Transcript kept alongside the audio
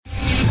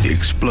The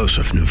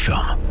explosive new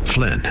film,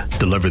 Flynn,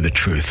 deliver the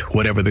truth,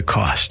 whatever the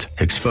cost.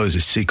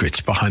 Exposes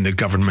secrets behind the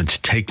government's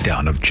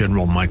takedown of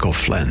General Michael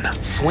Flynn.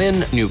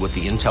 Flynn knew what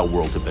the intel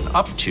world had been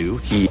up to.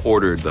 He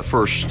ordered the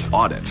first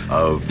audit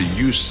of the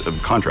use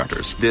of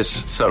contractors.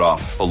 This set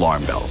off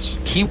alarm bells.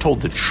 He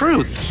told the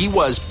truth. He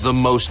was the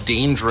most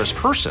dangerous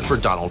person for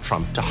Donald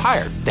Trump to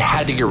hire. They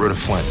had to get rid of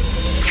Flynn.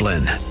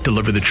 Flynn,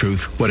 deliver the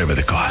truth, whatever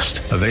the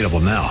cost. Available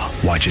now.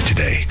 Watch it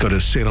today. Go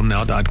to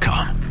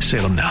salemnow.com.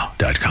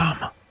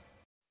 salemnow.com.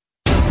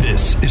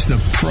 This is the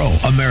Pro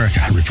America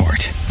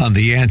Report on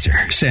The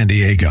Answer San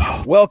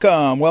Diego.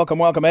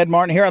 Welcome. Ed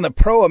Martin here on the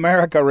Pro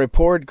America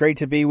Report. Great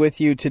to be with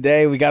you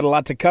today. We got a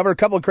lot to cover. A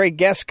couple of great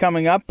guests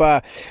coming up.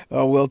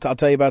 I'll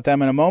tell you about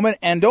them in a moment.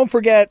 And don't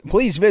forget,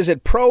 please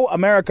visit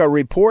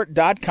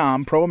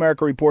proamericareport.com,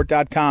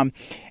 proamericareport.com.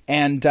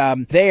 And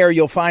there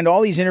you'll find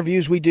all these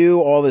interviews we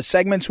do, all the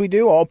segments we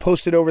do, all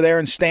posted over there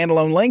in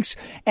standalone links.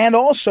 And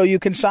also you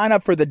can sign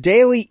up for the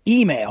daily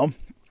email.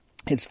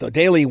 It's the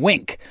Daily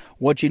Wink,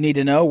 what you need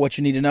to know,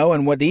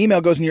 and what the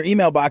email goes in your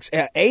email box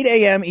at 8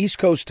 a.m. East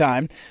Coast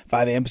time,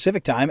 5 a.m.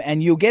 Pacific time,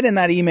 and you'll get in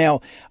that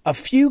email a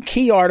few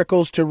key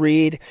articles to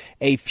read,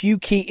 a few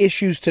key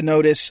issues to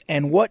notice,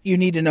 and what you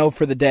need to know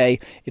for the day.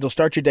 It'll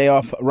start your day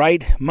off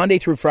right, Monday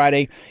through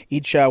Friday.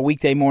 Each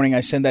weekday morning I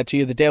send that to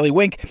you, the Daily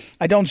Wink.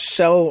 I don't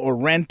sell or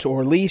rent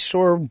or lease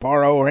or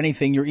borrow or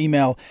anything your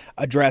email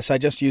address. I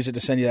just use it to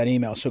send you that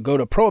email. So go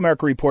to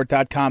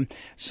proamericareport.com,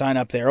 sign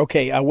up there.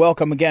 Okay,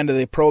 welcome again to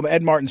the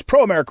Ed Martin's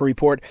Pro America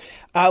Report.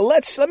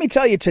 Let me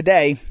tell you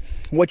today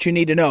what you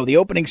need to know. The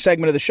opening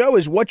segment of the show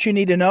is what you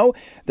need to know.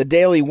 The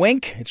Daily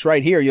Wink. It's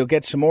right here. You'll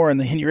get some more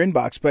in your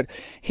inbox. But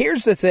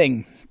here's the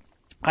thing.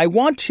 I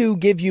want to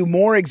give you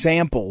more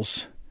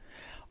examples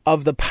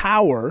of the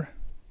power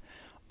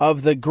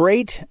of the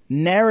great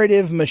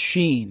narrative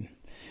machine.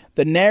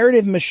 The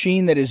narrative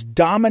machine that is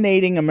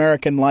dominating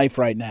American life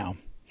right now.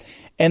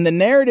 And the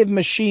narrative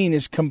machine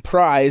is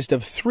comprised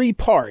of three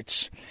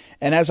parts.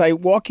 And as I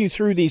walk you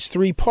through these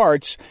three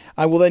parts,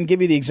 I will then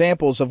give you the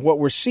examples of what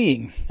we're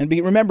seeing. And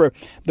remember,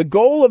 the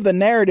goal of the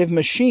narrative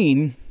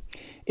machine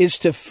is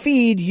to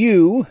feed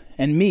you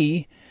and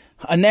me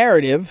a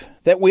narrative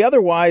that we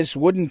otherwise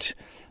wouldn't,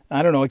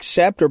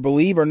 accept or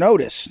believe or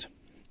notice.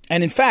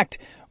 And in fact,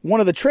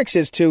 one of the tricks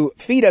is to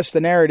feed us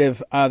the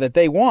narrative that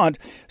they want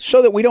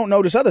so that we don't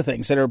notice other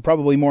things that are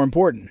probably more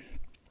important.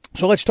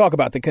 So let's talk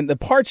about the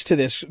parts to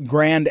this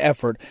grand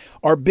effort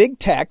are big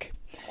tech.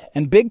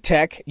 And big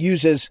tech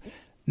uses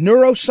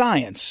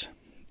neuroscience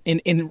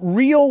in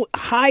real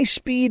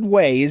high-speed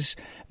ways.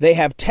 They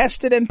have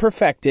tested and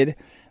perfected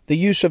the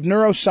use of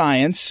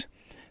neuroscience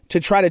to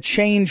try to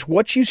change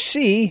what you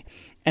see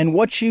and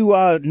what you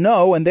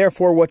know, and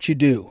therefore what you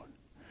do.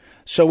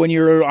 So when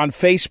you're on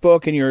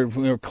Facebook and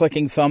you're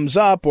clicking thumbs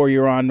up, or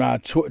you're on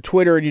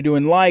Twitter and you're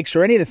doing likes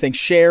or any of the things,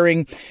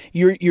 sharing,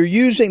 they're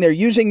using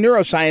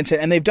neuroscience,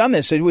 and they've done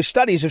this.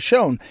 Studies have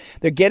shown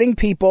they're getting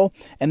people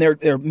and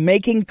they're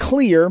making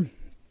clear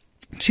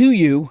to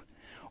you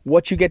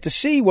what you get to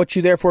see, what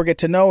you therefore get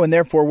to know, and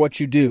therefore what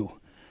you do.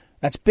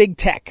 That's big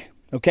tech.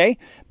 Okay,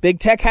 big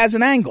tech has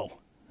an angle.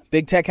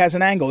 Big tech has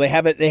an angle. They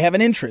have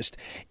an interest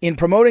in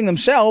promoting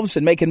themselves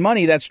and making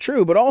money. That's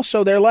true, but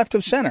also they're left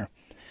of center.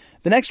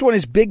 The next one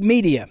is big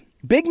media.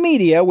 Big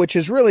media, which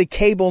is really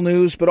cable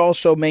news, but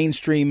also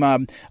mainstream,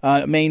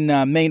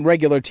 main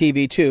regular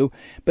TV too.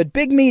 But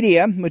big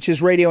media, which is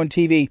radio and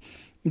TV,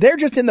 they're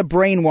just in the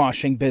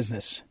brainwashing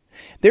business.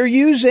 They're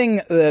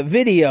using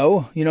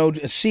video,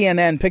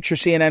 CNN, picture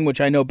CNN, which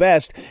I know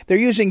best. They're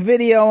using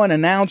video and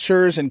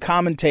announcers and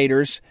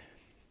commentators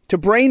to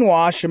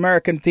brainwash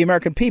the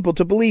American people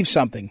to believe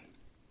something.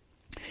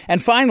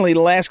 And finally,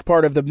 the last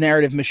part of the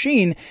narrative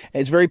machine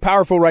is very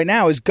powerful right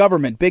now is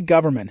government, big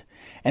government.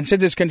 And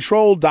since it's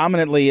controlled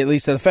dominantly, at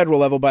least at the federal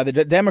level, by the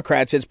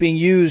Democrats, it's being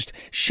used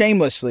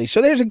shamelessly.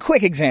 So there's a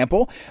quick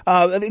example.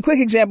 The quick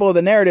example of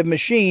the narrative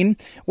machine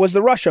was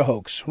the Russia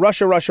hoax.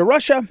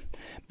 Russia.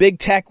 Big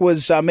tech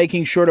was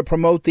making sure to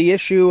promote the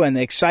issue and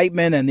the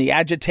excitement and the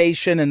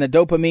agitation and the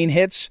dopamine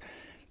hits.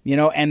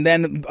 And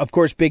then, of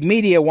course, big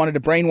media wanted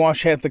to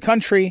brainwash half the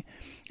country.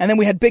 And then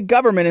we had big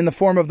government in the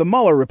form of the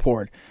Mueller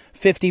report,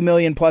 $50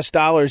 million plus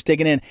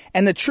digging in.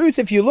 And the truth,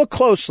 if you look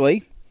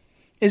closely,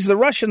 is the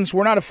Russians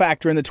were not a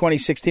factor in the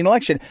 2016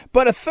 election,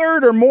 but a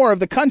third or more of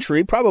the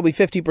country, probably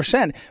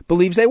 50%,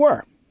 believes they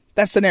were.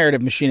 That's the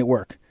narrative machine at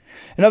work.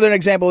 Another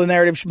example of the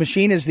narrative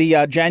machine is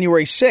the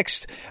January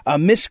 6th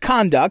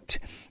misconduct,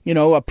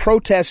 a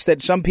protest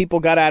that some people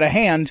got out of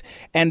hand,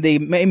 and the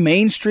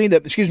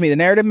the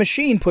narrative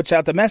machine puts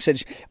out the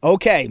message,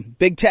 okay,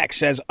 big tech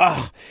says,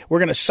 we're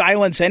going to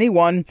silence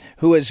anyone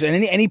who is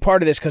in any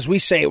part of this because we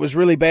say it was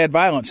really bad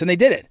violence, and they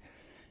did it.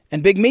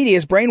 And big media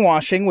is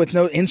brainwashing with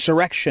no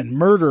insurrection,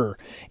 murder,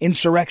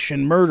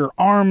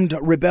 armed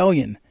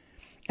rebellion.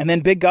 And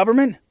then big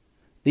government,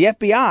 the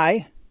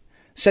FBI,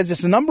 says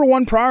it's the number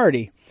one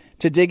priority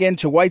to dig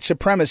into white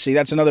supremacy.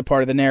 That's another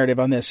part of the narrative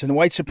on this. And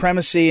white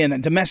supremacy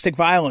and domestic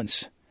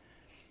violence.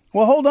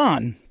 Well, hold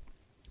on.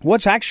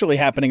 What's actually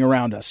happening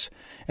around us?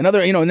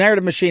 Another,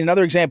 narrative machine,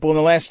 another example in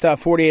the last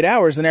 48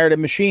 hours, the narrative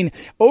machine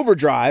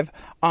overdrive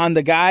on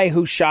the guy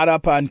who shot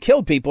up and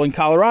killed people in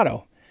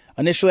Colorado.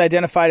 Initially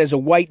identified as a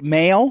white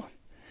male,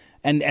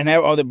 and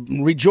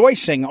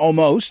rejoicing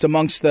almost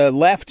amongst the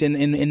left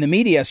in the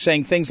media,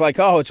 saying things like,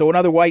 "Oh, it's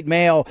another white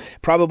male,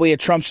 probably a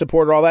Trump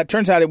supporter." All that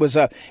turns out it was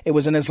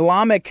an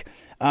Islamic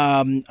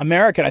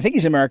American. I think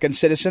he's an American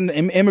citizen,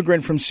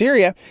 immigrant from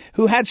Syria,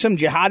 who had some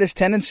jihadist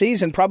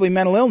tendencies and probably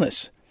mental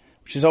illness,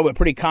 which is a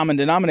pretty common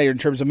denominator in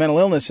terms of mental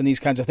illness and these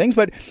kinds of things.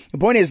 But the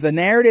point is, the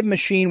narrative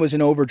machine was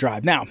in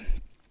overdrive. Now,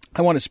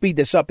 I want to speed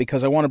this up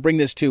because I want to bring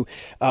this to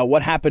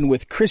what happened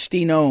with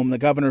Kristi Noem, the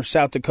governor of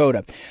South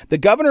Dakota. The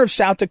governor of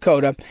South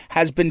Dakota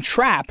has been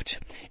trapped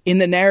in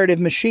the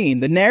narrative machine.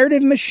 The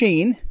narrative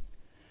machine,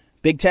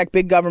 big tech,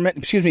 big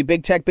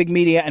tech, big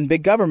media, and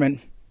big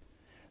government,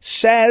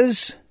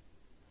 says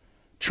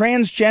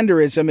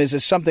transgenderism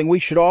is something we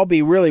should all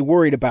be really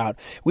worried about.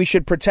 We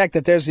should protect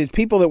that. There's these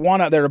people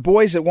there are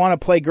boys that want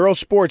to play girls'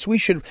 sports. We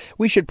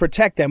should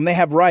protect them. They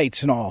have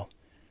rights and all.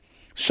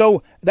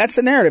 So that's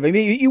the narrative. I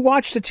mean, you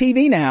watch the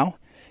TV now,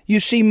 you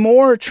see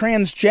more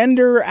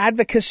transgender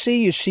advocacy,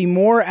 you see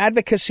more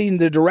advocacy in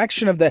the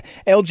direction of the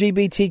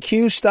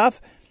LGBTQ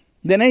stuff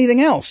than anything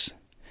else.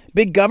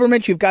 Big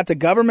government, you've got the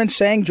government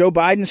saying, Joe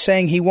Biden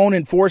saying he won't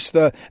enforce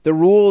the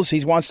rules.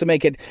 He wants to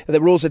make it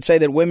the rules that say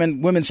that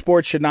women's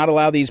sports should not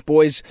allow these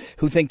boys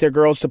who think they're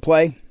girls to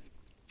play.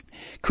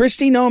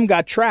 Kristi Noem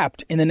got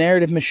trapped in the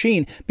narrative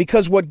machine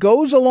because what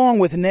goes along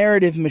with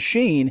narrative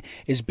machine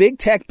is big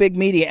tech, big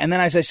media, and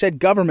then, as I said,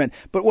 government.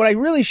 But what I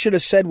really should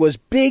have said was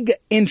big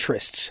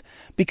interests,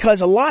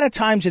 because a lot of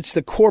times it's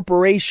the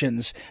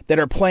corporations that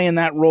are playing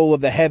that role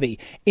of the heavy.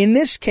 In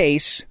this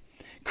case,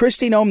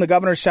 Kristi Noem, the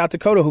governor of South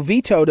Dakota, who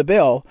vetoed a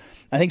bill,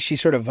 I think she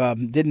sort of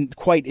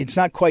it's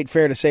not quite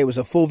fair to say it was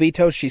a full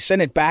veto. She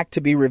sent it back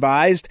to be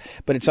revised,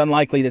 but it's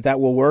unlikely that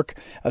will work.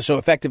 So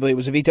effectively it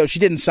was a veto. She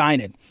didn't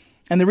sign it.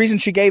 And the reason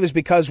she gave is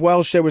because,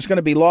 there was going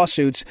to be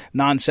lawsuits.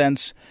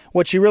 Nonsense.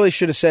 What she really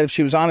should have said, if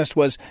she was honest,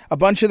 was a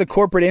bunch of the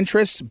corporate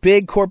interests,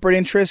 big corporate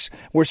interests,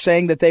 were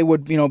saying that they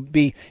would,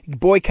 be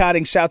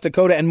boycotting South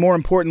Dakota and, more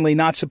importantly,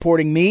 not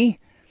supporting me,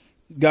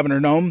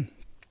 Governor Noem.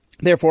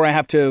 Therefore, I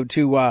have to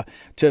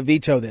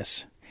veto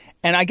this.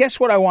 And I guess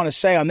what I want to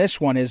say on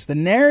this one is the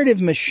narrative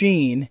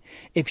machine,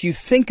 if you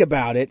think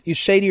about it, you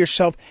say to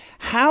yourself,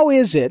 how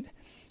is it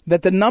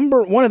that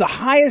one of the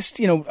highest,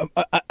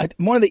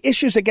 one of the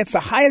issues that gets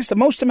the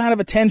most amount of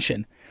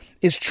attention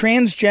is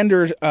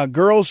transgender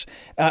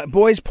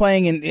boys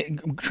playing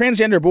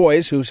transgender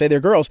boys who say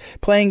they're girls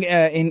playing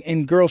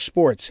in girls'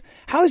 sports.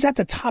 How is that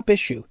the top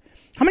issue?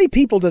 How many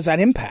people does that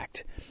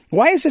impact?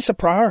 Why is this a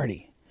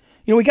priority?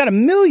 We got a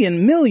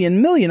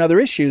million other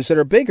issues that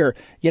are bigger,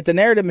 yet the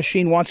narrative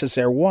machine wants us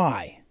there.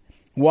 Why?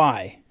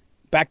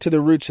 Back to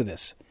the roots of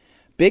this.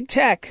 Big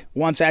tech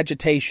wants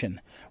agitation.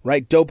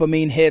 Right?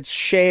 Dopamine hits,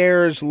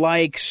 shares,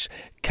 likes,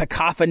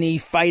 cacophony,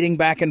 fighting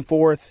back and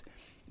forth.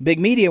 Big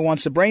media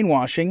wants the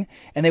brainwashing,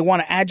 and they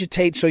want to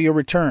agitate so you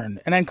return.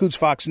 And that includes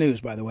Fox News,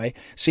 by the way.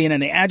 CNN,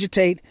 they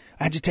agitate,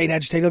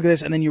 look at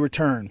this, and then you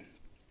return.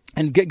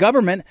 And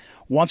government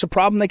wants a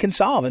problem they can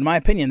solve, in my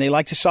opinion. They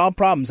like to solve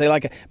problems. They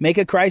like to make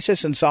a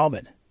crisis and solve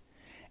it.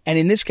 And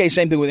in this case,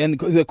 same thing with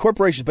the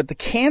corporations. But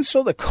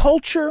the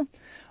culture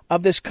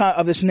of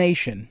this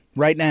nation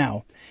right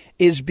now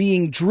is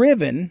being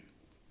driven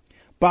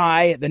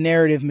by the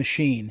narrative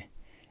machine.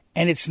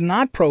 And it's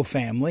not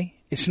pro-family.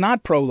 It's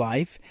not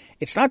pro-life.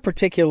 It's not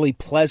particularly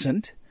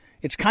pleasant.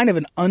 It's kind of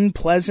an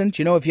unpleasant,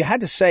 if you had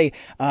to say,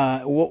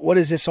 what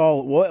is this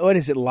all, what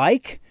is it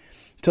like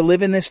to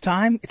live in this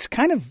time? It's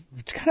kind of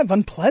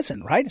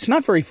unpleasant, right? It's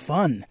not very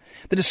fun.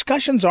 The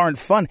discussions aren't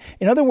fun.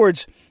 In other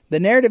words, the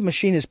narrative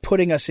machine is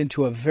putting us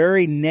into a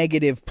very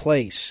negative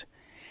place.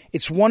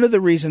 It's one of the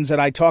reasons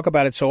that I talk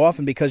about it so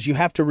often, because you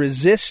have to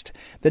resist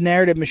the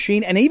narrative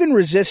machine and even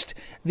resist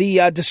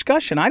the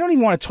discussion. I don't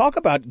even want to talk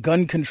about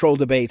gun control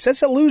debates.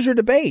 That's a loser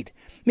debate,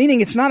 meaning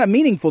it's not a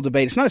meaningful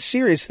debate. It's not a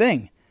serious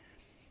thing.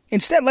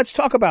 Instead, let's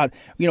talk about,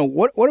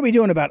 what are we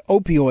doing about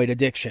opioid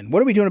addiction?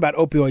 What are we doing about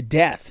opioid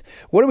death?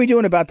 What are we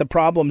doing about the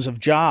problems of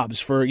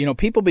jobs for,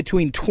 people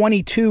between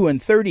 22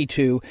 and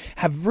 32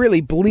 have really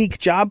bleak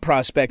job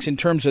prospects in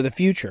terms of the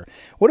future?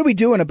 What are we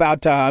doing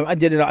about, I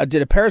did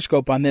a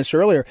Periscope on this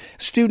earlier,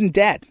 student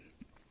debt.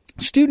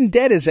 Student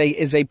debt is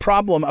a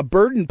problem, a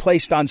burden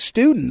placed on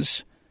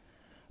students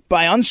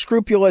by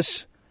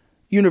unscrupulous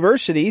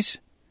universities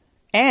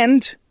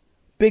and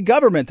big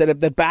government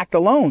that back the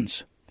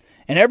loans.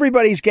 And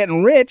everybody's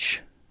getting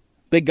rich.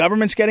 Big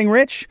government's getting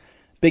rich.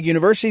 Big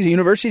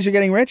universities are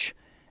getting rich.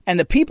 And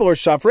the people are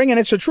suffering, and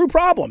it's a true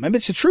problem. I mean,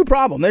 it's a true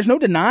problem. There's no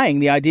denying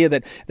the idea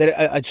that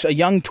a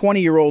young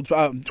 20-year-old,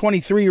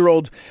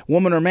 23-year-old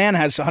woman or man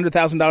has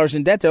 $100,000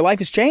 in debt. Their life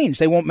has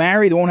changed. They won't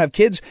marry. They won't have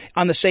kids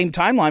on the same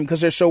timeline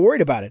because they're so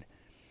worried about it.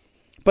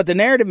 But the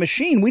narrative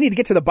machine, we need to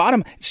get to the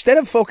bottom. Instead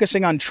of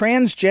focusing on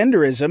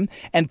transgenderism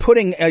and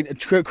putting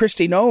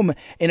Kristi Noem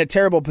in a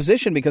terrible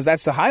position because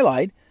that's the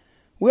highlight,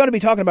 we ought to be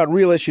talking about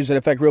real issues that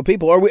affect real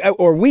people, or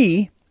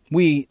we,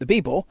 the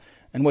people,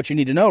 And what you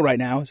need to know right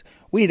now is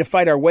we need to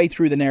fight our way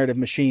through the narrative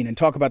machine and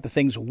talk about the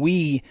things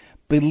we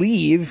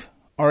believe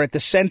are at the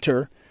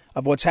center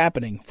of what's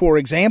happening. For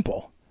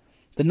example,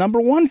 the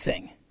number one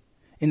thing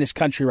in this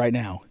country right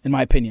now, in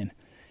my opinion,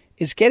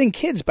 is getting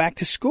kids back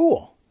to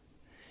school.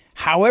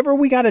 However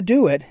we got to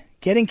do it,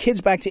 getting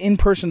kids back to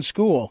in-person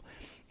school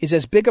is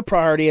as big a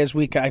priority as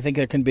I think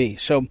there can be.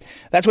 So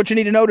that's what you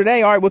need to know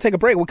today. All right, we'll take a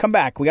break. We'll come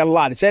back. We got a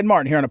lot. It's Ed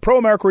Martin here on a Pro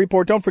America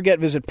Report. Don't forget,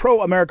 visit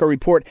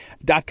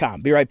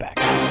proamericareport.com. Be right back.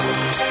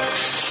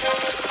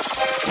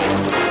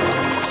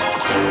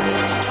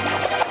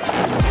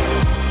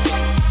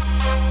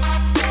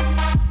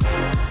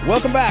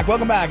 Welcome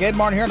back. Ed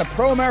Martin here on the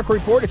Pro America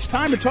Report. It's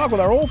time to talk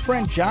with our old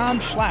friend John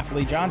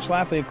Schlafly. John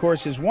Schlafly, of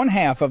course, is one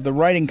half of the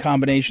writing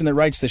combination that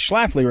writes the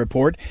Schlafly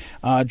Report.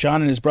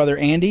 John and his brother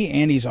Andy.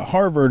 Andy's a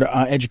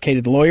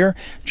Harvard-educated lawyer.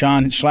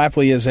 John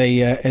Schlafly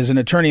is an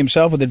attorney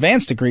himself with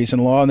advanced degrees in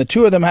law, and the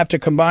two of them have to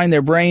combine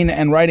their brain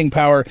and writing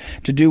power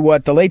to do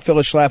what the late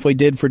Phyllis Schlafly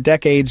did for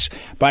decades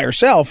by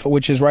herself,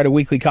 which is write a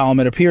weekly column.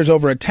 It appears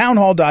over at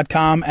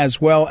townhall.com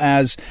as well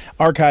as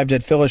archived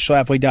at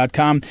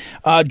phyllisschlafly.com.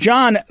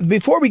 John,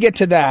 before we get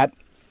to that,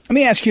 let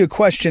me ask you a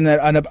question,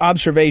 an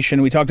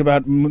observation. We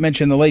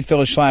mentioned the late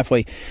Phyllis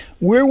Schlafly.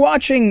 We're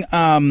watching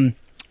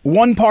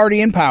one party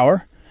in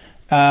power.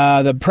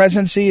 The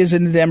presidency is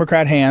in the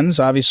Democrat hands,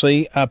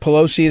 obviously.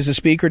 Pelosi is the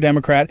Speaker,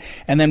 Democrat,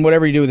 and then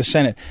whatever you do with the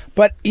Senate.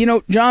 But,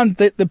 John,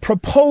 the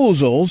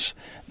proposals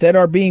that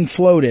are being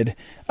floated,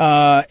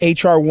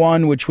 H.R.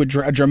 1, which would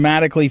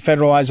dramatically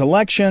federalize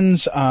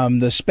elections,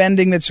 the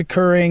spending that's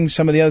occurring,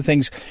 some of the other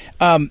things,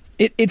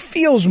 it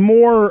feels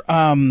more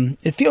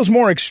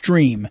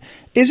extreme.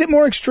 Is it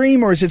more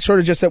extreme, or is it sort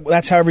of just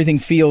that's how everything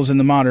feels in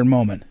the modern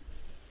moment?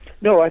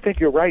 No, I think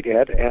you're right,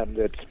 Ed, and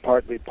it's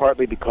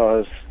partly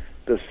because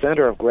the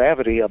center of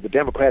gravity of the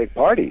Democratic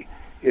Party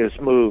is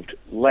moved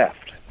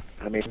left.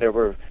 I mean, there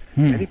were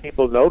many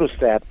people noticed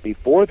that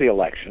before the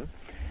election,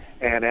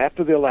 and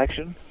after the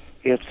election,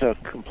 it's a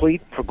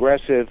complete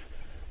progressive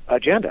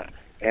agenda.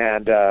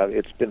 And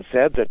it's been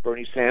said that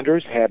Bernie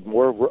Sanders had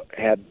more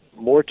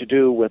to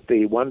do with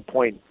the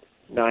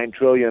 $1.9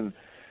 trillion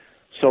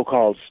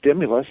so-called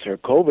stimulus or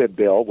COVID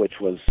bill, which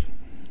was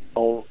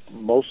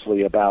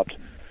mostly about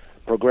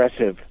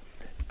progressive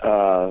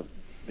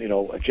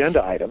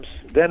agenda items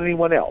than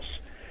anyone else.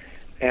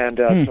 And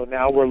so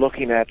now we're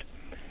looking at,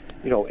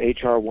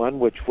 H.R. 1,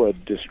 which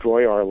would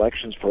destroy our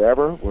elections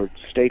forever, or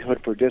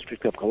statehood for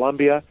District of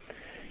Columbia,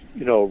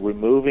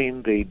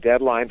 removing the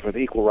deadline for the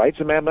Equal Rights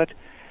Amendment,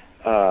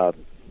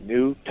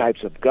 new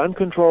types of gun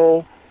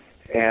control,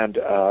 and,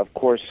 of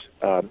course,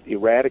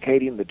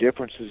 eradicating the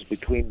differences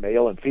between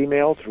male and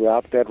female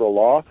throughout federal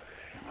law.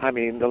 I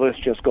mean, the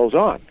list just goes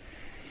on.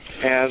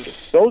 And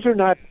those are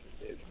not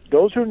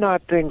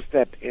things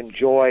that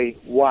enjoy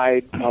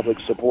wide public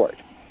support.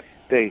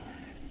 They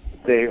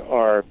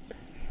are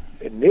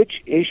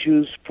niche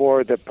issues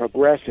for the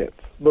progressive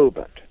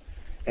movement,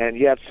 and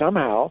yet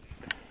somehow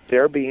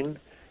they're being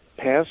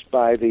passed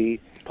by the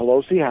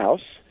Pelosi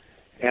House,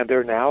 and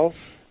they're now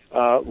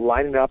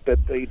lining up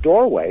at the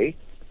doorway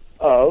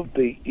of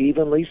the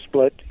evenly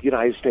split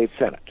United States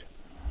Senate.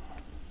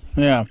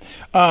 Yeah.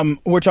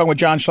 We're talking with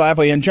John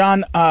Schlafly. And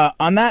John,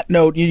 on that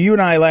note, you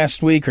and I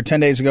last week or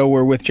 10 days ago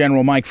were with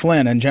General Mike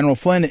Flynn. And General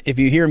Flynn, if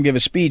you hear him give a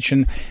speech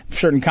in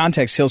certain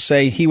contexts, he'll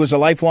say he was a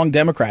lifelong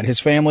Democrat. His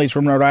family's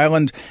from Rhode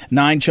Island,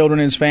 9 children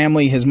in his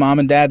family, his mom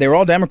and dad, they were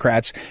all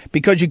Democrats,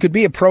 because you could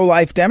be a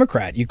pro-life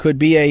Democrat. You could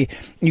be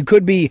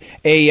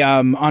on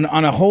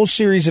a whole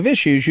series of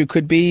issues. You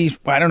could be,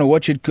 I don't know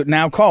what you could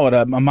now call it,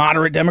 a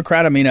moderate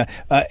Democrat. I mean,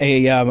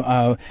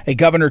 a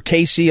Governor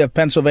Casey of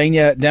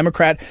Pennsylvania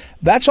Democrat.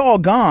 That's all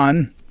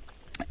gone,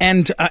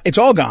 and it's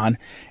all gone.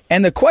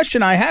 And the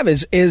question I have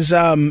is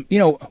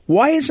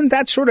why isn't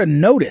that sort of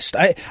noticed?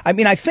 I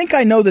mean, I think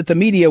I know that the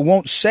media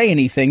won't say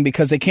anything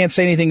because they can't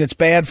say anything that's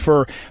bad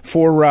for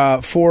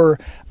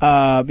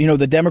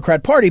the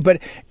Democrat Party.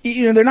 But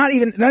they're not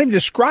even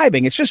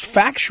describing. It's just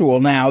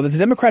factual now that the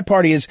Democrat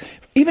Party is.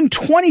 Even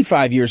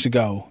 25 years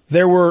ago,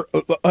 there were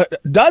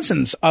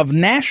dozens of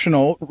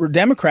national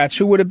Democrats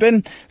who would have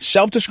been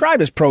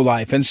self-described as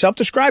pro-life and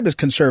self-described as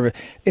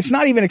conservative. It's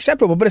not even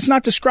acceptable, but it's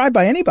not described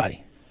by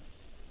anybody.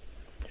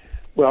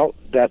 Well,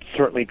 that's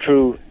certainly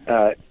true,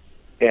 Ed,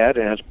 and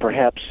it's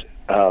perhaps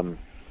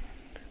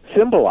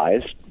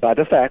symbolized by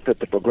the fact that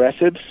the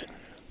progressives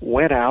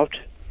went out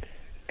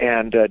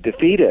and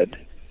defeated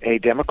a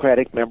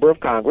Democratic member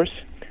of Congress,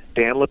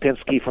 Dan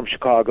Lipinski from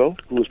Chicago,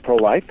 who was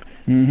pro-life.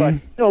 But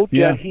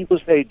he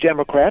was a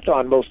Democrat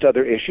on most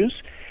other issues,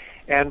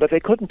 but they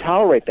couldn't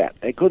tolerate that.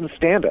 They couldn't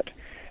stand it,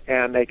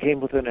 and they came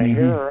within a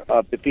hair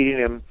of defeating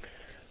him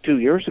 2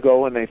 years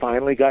ago, and they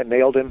finally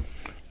nailed him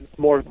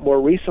more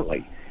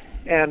recently.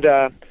 And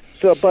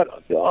but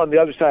on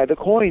the other side of the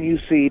coin, you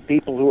see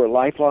people who are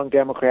lifelong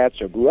Democrats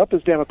or grew up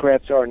as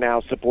Democrats are now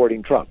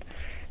supporting Trump.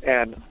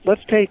 And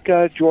let's take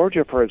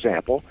Georgia, for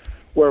example,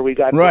 where we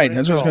got right.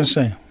 That's what I was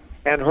going to say.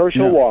 And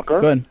Herschel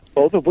Walker,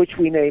 both of which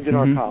we named in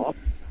our column,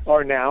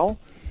 are now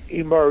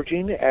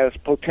emerging as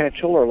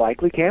potential or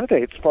likely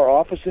candidates for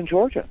office in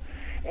Georgia.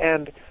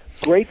 and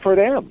great for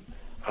them.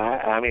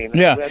 I mean,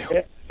 yeah.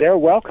 They're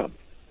welcome.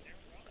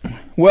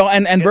 Well,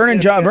 and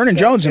Vernon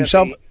Jones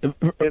himself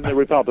in the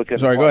Republican.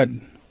 Sorry, Party. go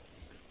ahead.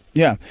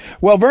 Yeah.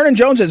 Well, Vernon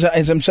Jones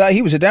is himself.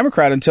 He was a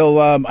Democrat until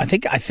I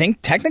think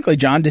technically,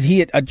 John, did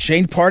he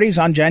change parties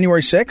on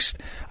January 6th?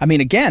 I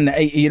mean, again,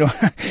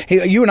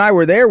 you and I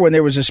were there when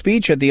there was a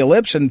speech at the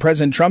Ellipse, and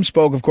President Trump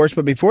spoke, of course.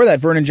 But before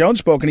that, Vernon Jones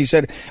spoke, and he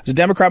said, "I was a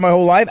Democrat my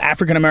whole life,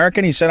 African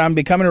American." He said, "I'm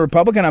becoming a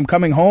Republican. I'm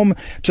coming home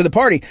to the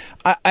party."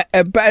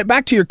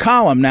 Back to your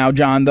column now,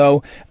 John.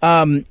 Though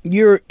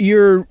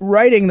you're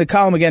writing the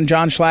column again,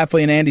 John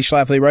Schlafly and Andy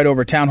Schlafly, right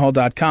over at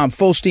townhall.com.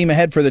 Full steam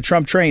ahead for the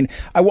Trump train.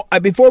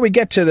 Before we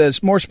get to the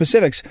more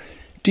specifics,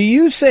 do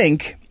you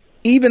think,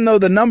 even though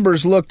the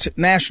numbers looked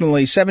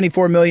nationally,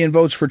 74 million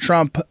votes for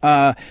Trump,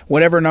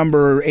 whatever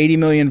number, 80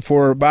 million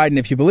for Biden,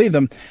 if you believe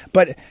them,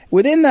 but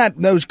within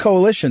those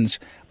coalitions,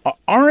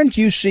 aren't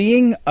you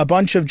seeing a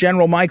bunch of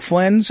General Mike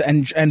Flynn's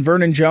and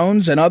Vernon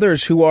Jones and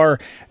others who are,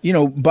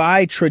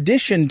 by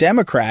tradition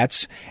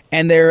Democrats,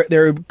 and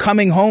they're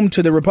coming home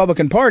to the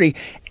Republican Party?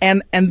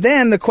 And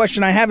then the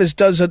question I have is,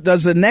 does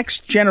the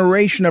next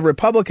generation of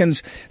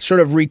Republicans sort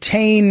of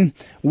retain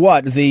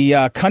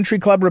the country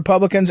club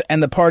Republicans,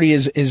 and the party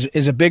is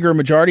a bigger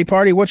majority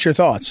party? What's your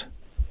thoughts?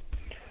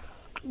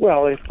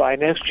 Well, if by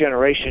next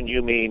generation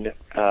you mean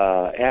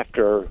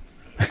after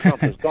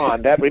Trump is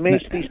gone, that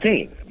remains to be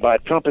seen.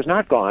 But Trump is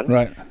not gone,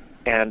 right?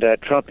 And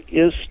Trump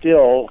is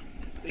still,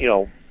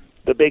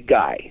 the big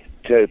guy,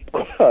 to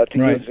right.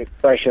 Use an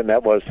expression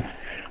that was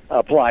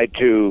applied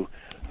to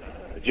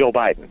Joe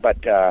Biden.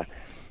 But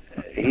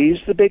he's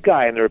the big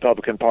guy in the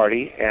Republican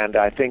Party, and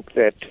I think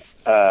that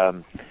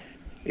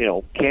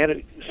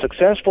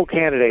successful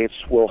candidates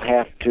will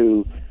have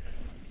to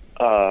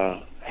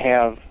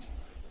have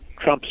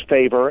Trump's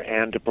favor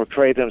and to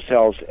portray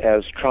themselves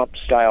as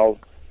Trump-style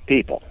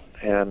people.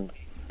 And,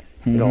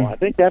 I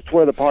think that's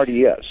where the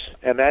party is.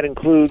 And that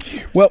includes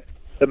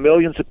the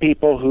millions of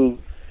people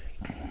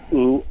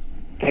who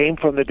came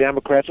from the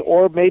Democrats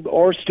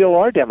or still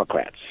are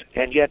Democrats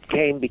and yet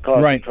came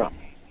because of Trump.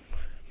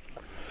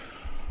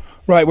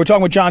 Right, we're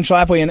talking with John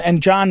Schlafly,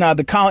 and John,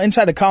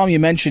 inside the column you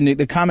mentioned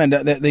the comment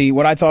that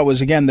what I thought was,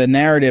 again, the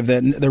narrative,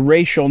 the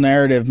racial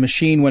narrative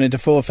machine went into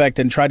full effect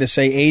and tried to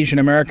say Asian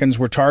Americans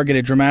were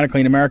targeted dramatically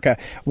in America.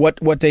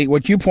 What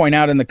you point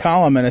out in the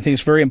column, and I think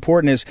it's very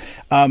important, is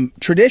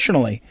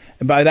traditionally,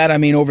 and by that I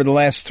mean over the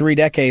last 3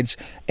 decades,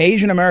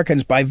 Asian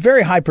Americans by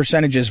very high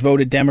percentages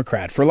voted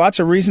Democrat for lots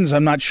of reasons.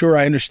 I'm not sure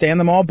I understand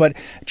them all, but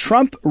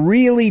Trump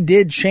really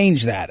did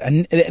change that,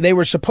 and they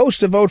were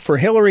supposed to vote for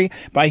Hillary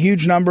by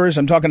huge numbers.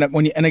 I'm talking about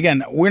and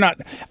again,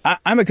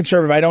 I'm a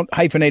conservative. I don't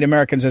hyphenate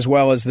Americans as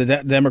well as the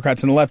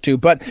Democrats and the left do.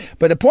 But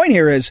the point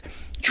here is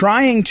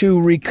trying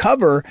to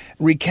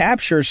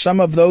recapture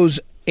some of those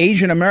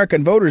Asian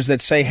American voters that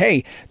say,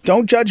 "Hey,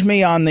 don't judge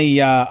me on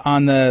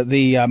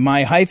the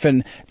my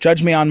hyphen.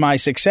 Judge me on my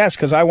success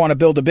because I want to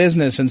build a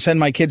business and send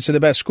my kids to the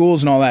best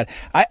schools and all that."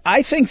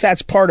 I think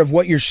that's part of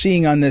what you're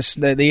seeing on this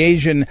the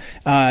Asian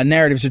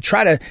narrative, to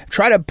try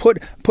to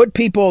put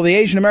people, the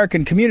Asian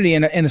American community,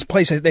 in this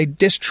place that they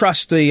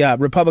distrust the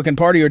Republican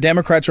Party or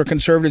Democrats or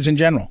conservatives in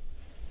general.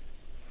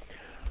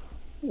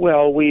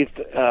 Well,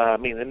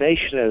 the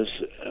nation has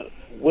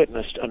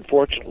witnessed,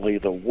 unfortunately,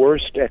 the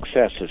worst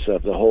excesses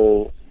of the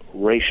whole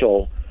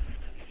racial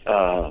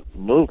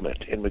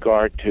movement in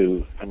regard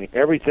to,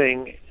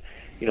 everything,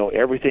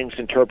 everything's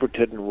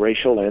interpreted in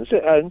racial lens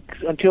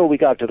until we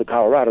got to the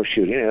Colorado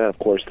shooting, and of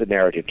course the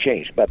narrative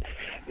changed. But,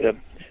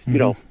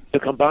 to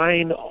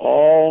combine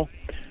all,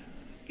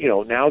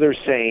 now they're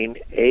saying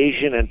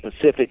Asian and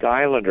Pacific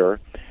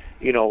Islander,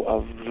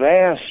 a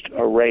vast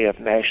array of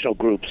national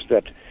groups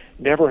that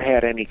never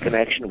had any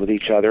connection with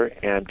each other,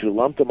 and to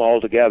lump them all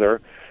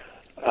together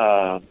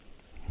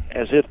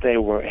as if they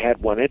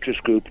had one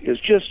interest group is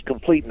just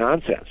complete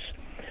nonsense.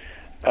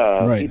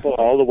 People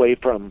all the way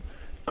from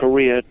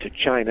Korea to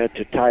China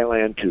to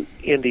Thailand to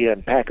India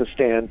and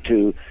Pakistan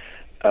to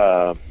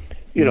the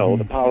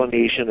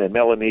Polynesian and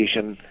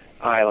Melanesian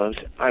islands.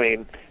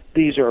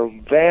 These are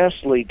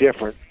vastly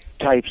different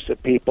types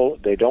of people.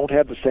 They don't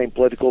have the same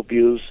political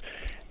views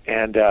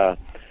and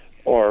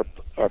or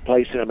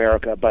place in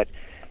America, but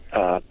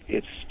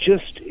it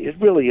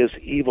really is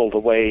evil the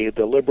way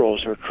the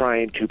liberals are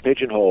trying to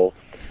pigeonhole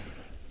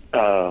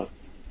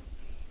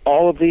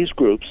all of these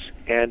groups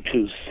and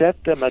to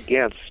set them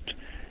against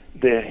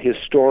the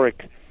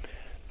historic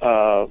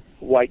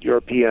white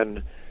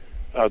European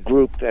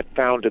group that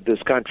founded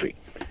this country,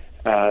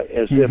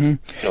 as if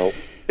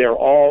they're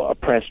all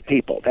oppressed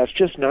people. That's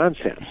just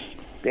nonsense.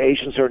 The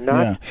Asians are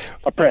not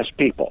oppressed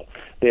people.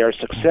 They are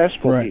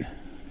successful people,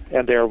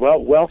 and they're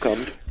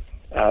welcomed.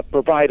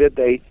 Provided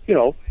they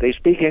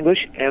speak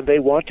English and they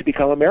want to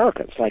become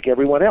Americans like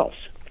everyone else.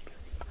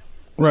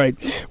 Right.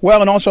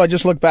 Well, and also I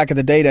just looked back at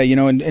the data,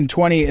 in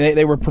 20,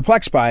 they were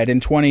perplexed by it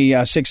in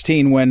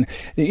 2016 when,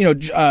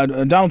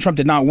 Donald Trump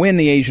did not win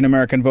the Asian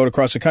American vote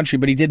across the country,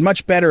 but he did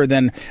much better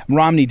than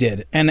Romney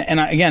did. And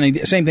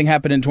again, same thing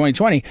happened in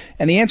 2020.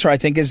 And the answer, I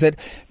think, is that,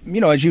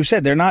 as you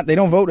said, they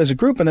don't vote as a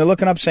group, and they're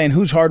looking up saying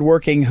who's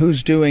hardworking,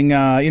 who's doing,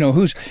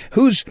 who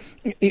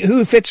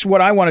fits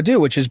what I want to do,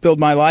 which is build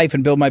my life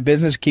and build my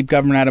business, keep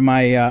government out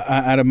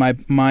of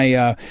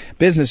my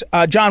business.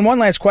 John, one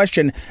last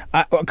question.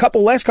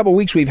 Last couple of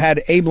weeks, we've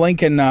had Abe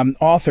Lincoln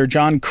author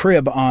John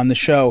Cribb on the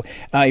show.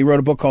 He wrote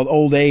a book called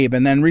Old Abe,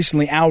 and then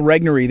recently Al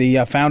Regnery,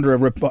 the founder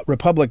of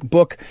Republic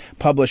Book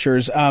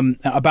Publishers,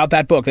 about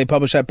that book. They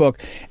published that book,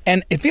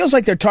 and it feels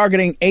like they're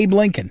targeting Abe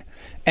Lincoln.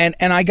 And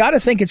I got to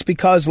think it's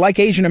because, like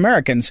Asian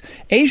Americans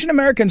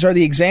are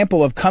the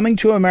example of coming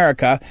to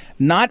America,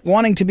 not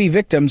wanting to be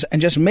victims,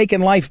 and just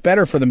making life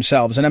better for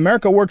themselves. And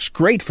America works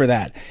great for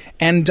that.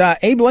 And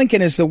Abe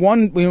Lincoln is the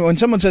one, when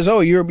someone says, oh,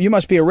 you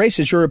must be a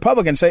racist, you're a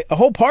Republican, say a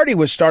whole party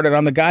was started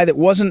on the guy that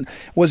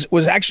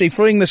was actually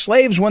freeing the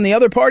slaves when the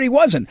other party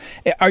wasn't.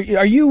 Are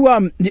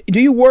you do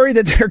you worry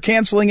that they're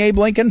canceling Abe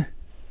Lincoln?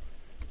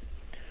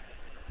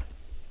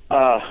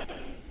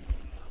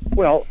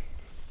 Well,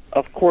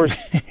 of course,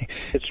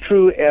 it's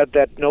true, Ed,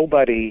 that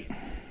nobody,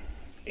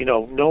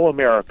 no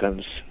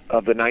Americans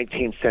of the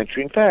 19th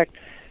century, in fact,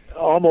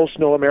 almost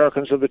no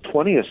Americans of the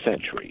 20th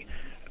century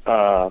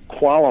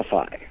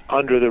qualify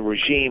under the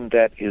regime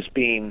that is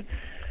being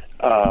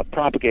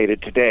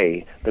propagated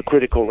today, the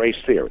critical race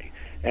theory.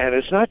 And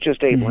it's not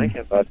just Abe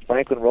Lincoln, but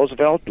Franklin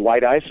Roosevelt,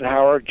 Dwight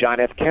Eisenhower, John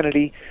F.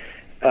 Kennedy,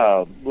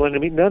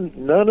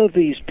 none of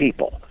these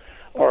people,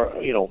 or,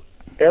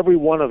 every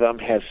one of them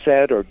has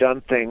said or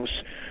done things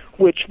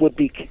which would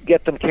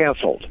get them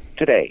canceled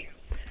today.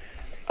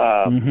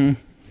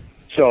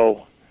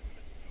 So,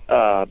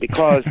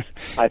 because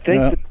I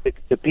think that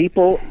the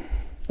people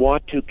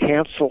want to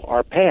cancel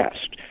our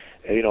past.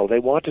 They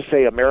want to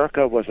say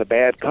America was a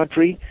bad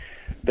country,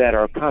 that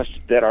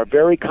our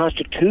very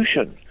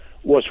Constitution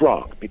was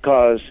wrong,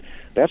 because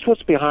that's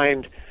what's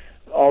behind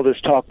all this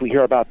talk we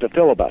hear about the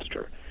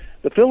filibuster.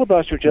 The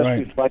filibuster just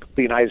reflects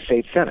the United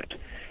States Senate.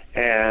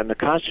 And the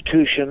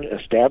Constitution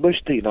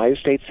established the United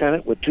States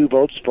Senate with 2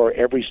 votes for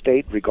every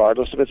state,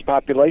 regardless of its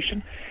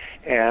population.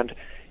 And,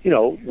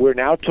 we're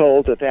now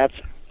told that that's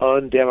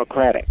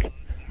undemocratic.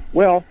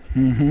 Well,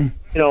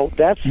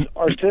 that's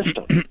our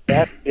system.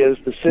 That is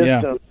the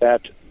system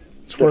that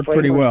it's worked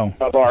pretty well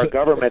of our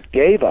government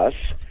gave us.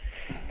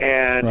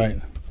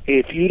 And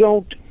if you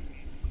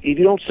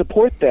don't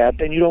support that,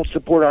 then you don't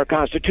support our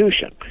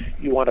Constitution.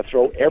 You want to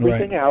throw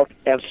everything out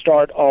and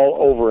start all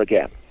over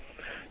again.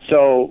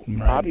 So,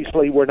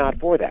 obviously, we're not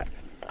for that.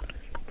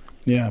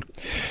 Yeah.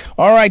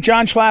 All right,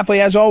 John Schlafly,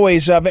 as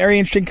always, a very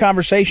interesting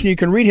conversation. You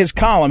can read his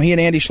column. He and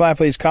Andy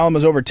Schlafly's column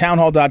is over at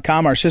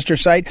townhall.com, our sister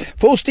site.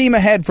 Full steam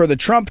ahead for the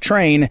Trump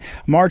train,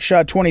 March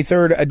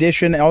 23rd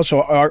edition,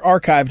 also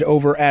archived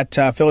over at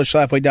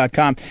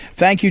phyllisschlafly.com.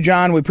 Thank you,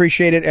 John. We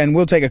appreciate it, and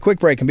we'll take a quick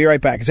break and be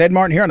right back. It's Ed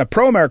Martin here on the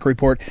Pro America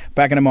Report.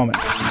 Back in a moment.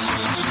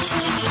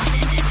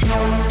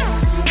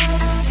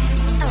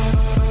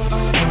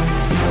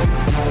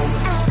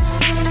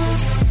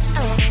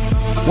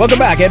 Welcome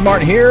back. Ed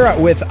Martin here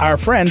with our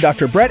friend,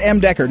 Dr. Brett M.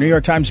 Decker, New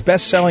York Times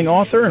best-selling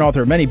author and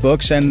author of many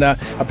books, and a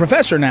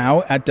professor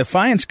now at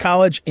Defiance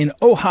College in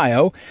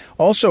Ohio.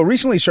 Also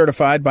recently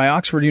certified by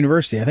Oxford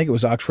University, I think it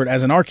was Oxford,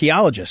 as an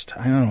archaeologist.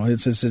 I don't know.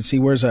 He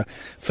wears a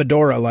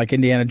fedora like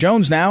Indiana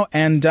Jones now,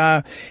 and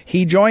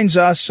he joins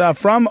us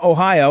from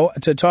Ohio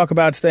to talk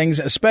about things,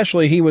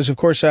 especially he was, of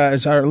course,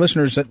 as our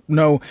listeners that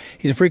know,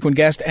 he's a frequent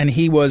guest, and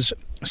he was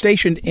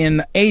stationed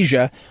in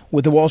Asia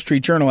with the Wall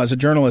Street Journal as a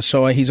journalist,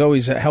 so he's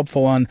always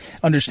helpful on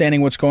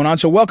understanding what's going on.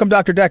 So welcome,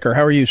 Dr. Decker.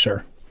 How are you,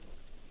 sir?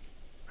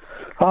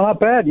 Not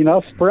bad.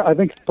 I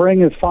think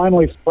spring has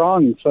finally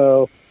sprung,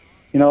 so,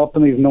 up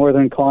in these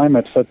northern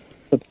climates, that's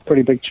a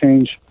pretty big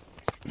change.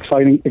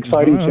 Exciting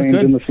change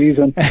in the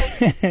season.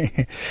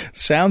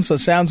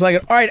 Sounds like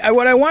it. All right,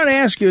 what I want to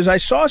ask you is I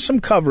saw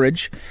some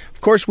coverage. Of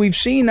course, we've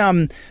seen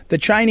the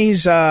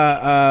Chinese,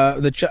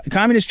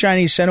 Communist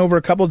Chinese sent over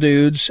a couple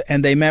dudes,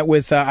 and they met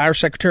with our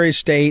Secretary of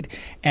State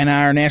and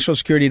our National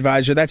Security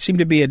Advisor. That seemed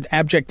to be an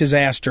abject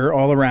disaster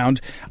all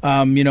around.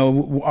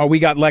 We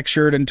got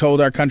lectured and told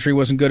our country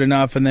wasn't good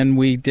enough, and then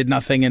we did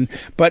nothing.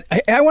 But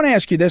I want to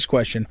ask you this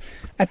question.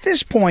 At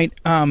this point,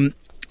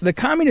 the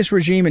communist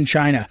regime in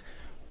China,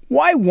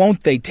 why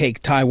won't they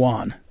take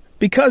Taiwan?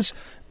 Because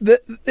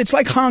it's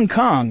like Hong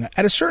Kong.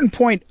 At a certain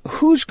point,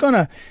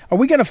 are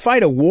we gonna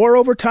fight a war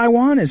over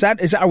Taiwan?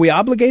 Are we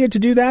obligated to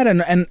do that?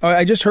 And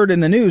I just heard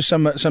in the news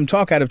some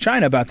talk out of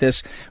China about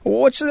this.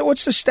 What's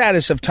the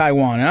status of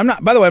Taiwan? And I'm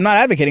not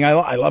advocating. I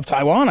love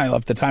Taiwan. I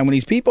love the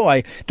Taiwanese people.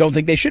 I don't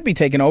think they should be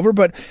taken over,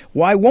 but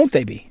why won't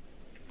they be?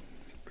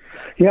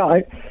 Yeah,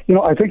 I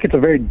think it's a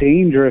very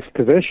dangerous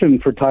position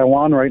for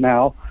Taiwan right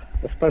now,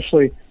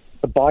 especially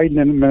the Biden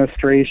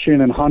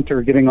administration and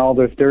Hunter getting all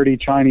this dirty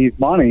Chinese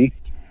money.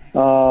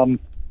 The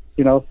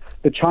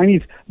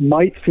Chinese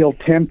might feel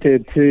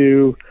tempted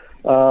to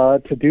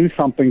to do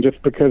something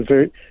just because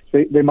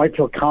they might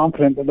feel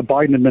confident that the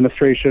Biden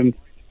administration,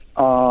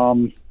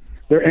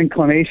 their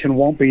inclination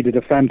won't be to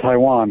defend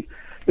Taiwan.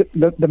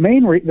 There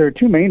are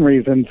two main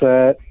reasons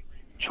that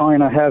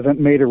China hasn't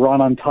made a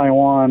run on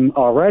Taiwan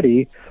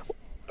already.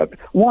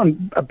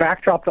 One, a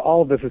backdrop to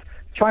all of this is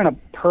China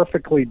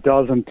perfectly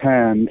does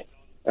intend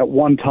at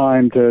one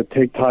time to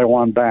take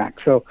Taiwan back.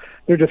 So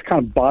they're just kind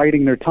of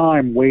biding their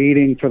time,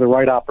 waiting for the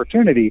right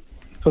opportunity.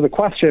 So the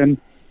question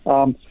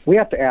we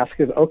have to ask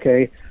is,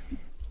 okay,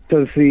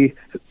 does the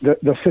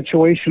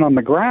situation on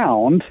the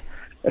ground,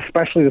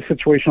 especially the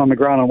situation on the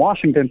ground in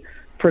Washington,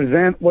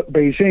 present what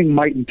Beijing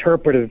might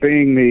interpret as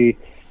being the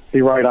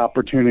right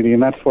opportunity?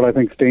 And that's what I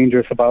think is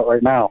dangerous about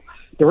right now.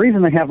 The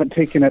reason they haven't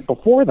taken it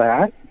before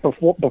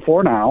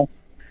now,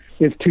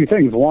 is two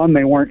things. One,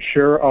 they weren't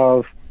sure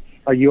of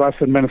a U.S.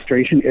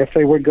 administration if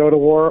they would go to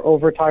war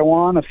over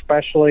Taiwan,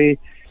 especially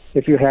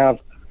if you have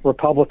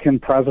Republican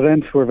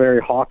presidents who are very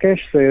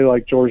hawkish, say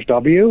like George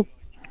W.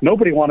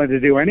 Nobody wanted to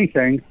do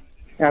anything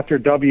after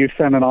W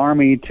sent an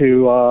army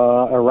to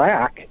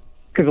Iraq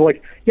because,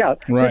 like, yeah,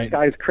 right. This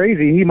guy's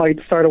crazy. He might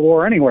start a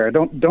war anywhere.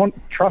 Don't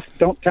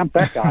tempt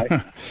that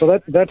guy. So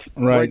that's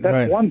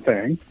one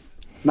thing.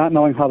 Not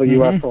knowing how the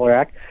U.S. will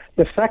react.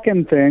 The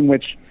second thing,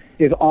 which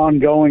is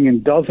ongoing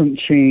and doesn't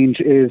change,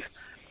 is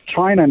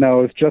China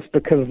knows just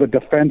because of the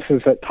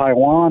defenses that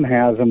Taiwan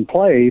has in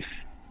place,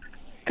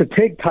 to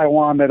take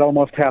Taiwan, they'd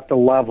almost have to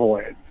level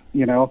it.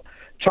 You know,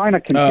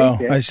 China can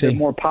take it. They're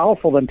more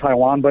powerful than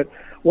Taiwan, but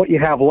what you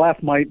have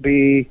left might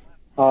be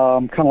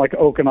kind of like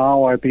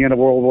Okinawa at the end of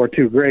World War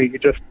II. Great,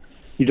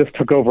 you just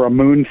took over a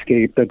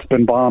moonscape that's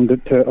been bombed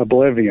to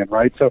oblivion,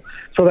 right? So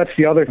that's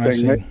the other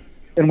thing.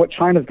 And what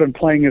China's been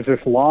playing is this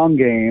long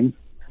game,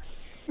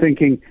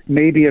 thinking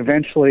maybe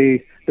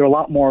eventually there are a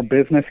lot more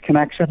business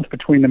connections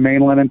between the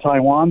mainland and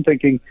Taiwan,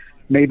 thinking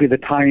maybe the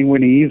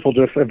Taiwanese will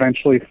just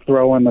eventually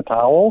throw in the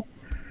towel.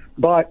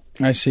 But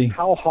I see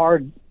how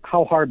hard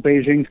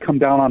Beijing's come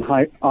down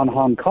on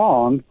Hong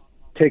Kong,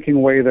 taking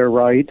away their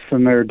rights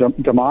and their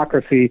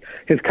democracy,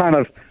 has kind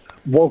of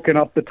woken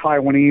up the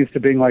Taiwanese to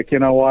being like, you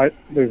know what,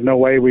 there's no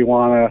way we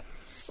want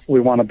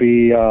to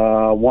be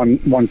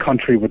one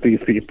country with these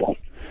people.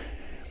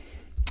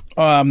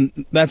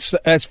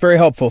 That's very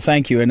helpful.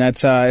 Thank you. And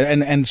that's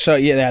and so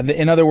yeah.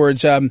 In other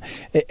words, and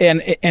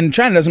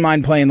China doesn't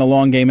mind playing the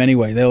long game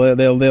anyway.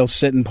 They'll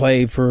sit and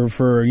play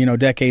for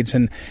decades,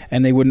 and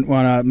they wouldn't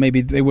want to.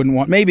 Maybe they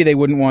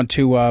wouldn't want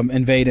to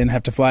invade and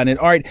have to flatten it.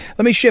 All right,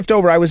 let me shift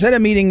over. I was at a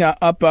meeting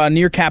up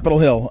near Capitol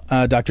Hill,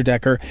 Dr.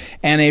 Decker,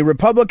 and a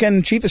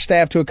Republican chief of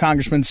staff to a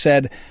congressman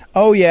said,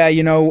 "Oh yeah,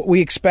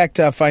 we expect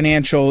a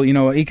financial,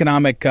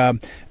 economic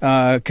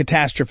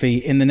catastrophe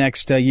in the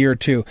next year or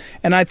two."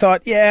 And I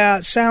thought, yeah.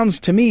 Sounds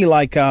to me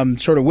like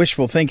sort of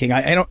wishful thinking.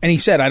 And he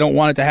said, I don't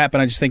want it to happen.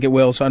 I just think it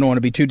will, so I don't want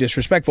to be too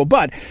disrespectful.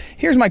 But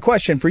here's my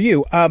question for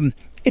you.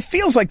 It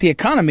feels like the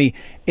economy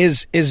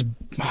is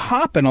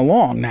hopping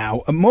along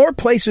now. More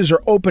places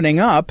are opening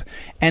up,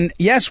 and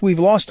yes, we've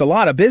lost a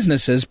lot of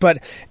businesses,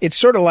 but it's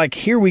sort of like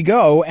here we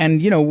go, and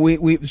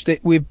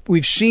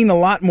we've seen a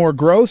lot more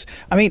growth.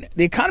 I mean,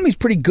 the economy's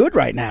pretty good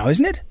right now,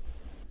 isn't it?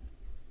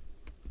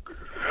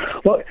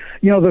 Well,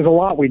 there's a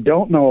lot we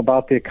don't know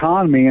about the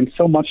economy, and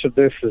so much of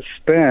this is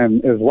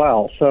spin as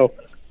well. So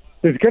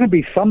there's going to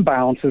be some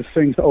bounce as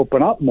things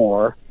open up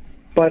more,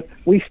 but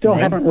we still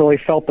haven't really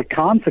felt the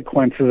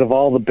consequences of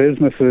all the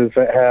businesses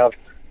that have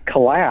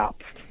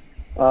collapsed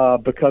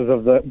because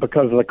of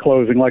the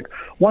closing. Like,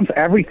 once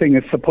everything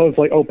is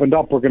supposedly opened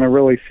up, we're going to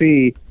really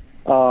see,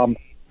 we're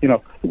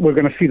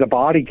going to see the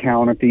body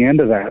count at the end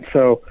of that.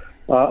 So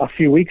a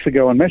few weeks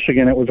ago in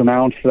Michigan, it was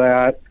announced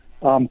that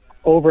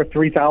over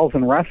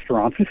 3,000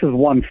 restaurants, this is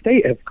one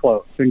state, have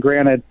closed. And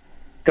granted,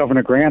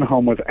 Governor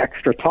Granholm was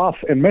extra tough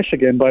in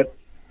Michigan, but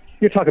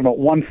you're talking about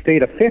one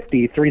state of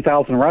 50,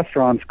 3,000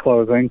 restaurants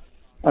closing.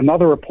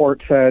 Another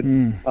report said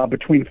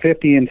between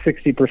 50 and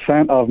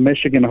 60% of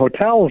Michigan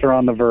hotels are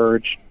on the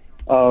verge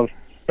of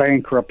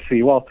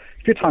bankruptcy. Well,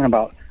 if you're talking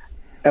about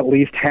at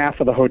least half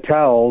of the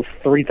hotels,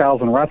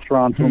 3,000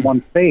 restaurants in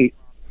one state,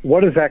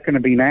 what is that going to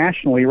be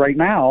nationally? Right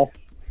now,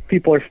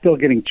 people are still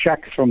getting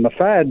checks from the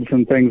feds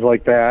and things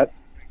like that.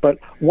 But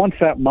once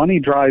that money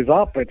dries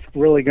up, it's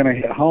really going to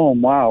hit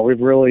home. Wow,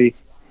 we've really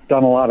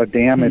done a lot of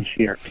damage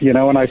here.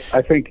 And I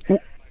think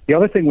the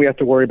other thing we have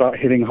to worry about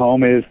hitting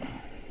home is,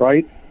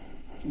 right,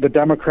 the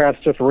Democrats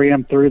just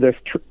rammed through this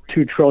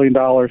 $2 trillion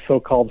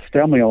so-called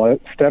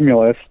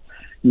stimulus.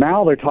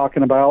 Now they're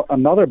talking about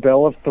another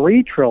bill of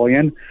 $3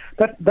 trillion.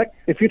 That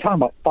if you're talking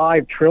about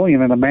 $5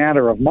 trillion in a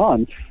matter of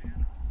months,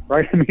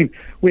 right? I mean,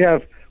 we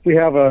have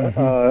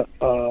a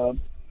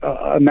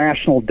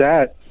national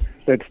debt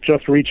that's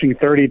just reaching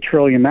 $30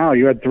 trillion now.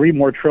 You had $3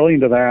 more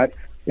trillion to that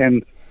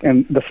in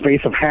the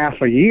space of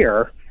half a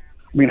year.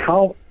 I mean,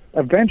 how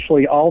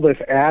eventually all this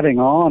adding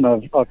on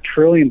of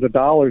trillions of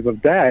dollars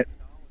of debt,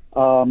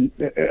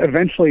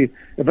 eventually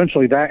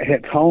that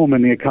hits home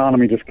and the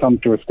economy just comes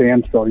to a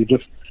standstill. You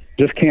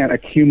just can't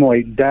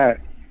accumulate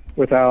debt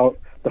without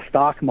the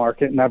stock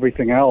market and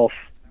everything else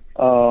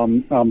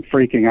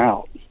freaking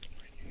out.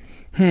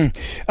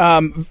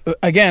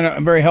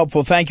 Again, very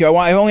helpful. Thank you.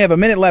 I only have a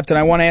minute left, and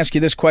I want to ask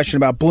you this question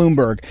about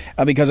Bloomberg,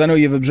 because I know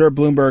you've observed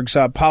Bloomberg's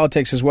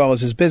politics as well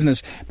as his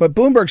business. But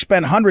Bloomberg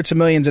spent hundreds of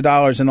millions of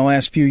dollars in the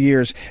last few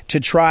years to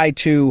try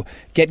to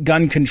get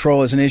gun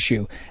control as an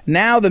issue.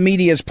 Now the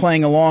media is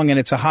playing along, and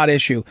it's a hot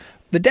issue.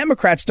 The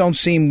Democrats don't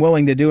seem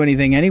willing to do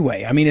anything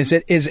anyway. I mean, is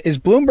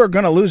Bloomberg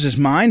going to lose his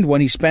mind when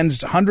he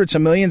spends hundreds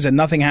of millions and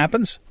nothing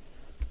happens?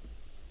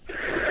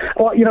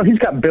 Well, he's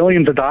got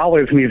billions of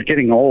dollars and he's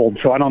getting old,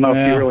 so I don't know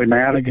if he really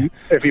matters,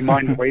 if he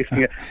minds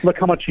wasting it. Look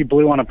how much he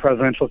blew on a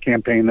presidential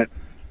campaign that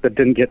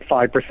didn't get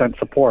 5%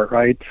 support,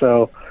 right?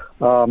 So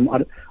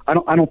I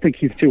don't think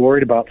he's too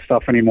worried about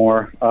stuff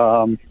anymore.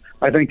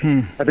 I think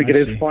it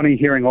is funny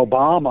hearing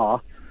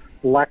Obama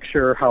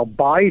lecture how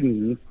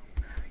Biden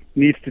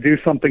needs to do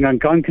something on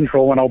gun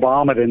control when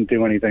Obama didn't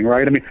do anything,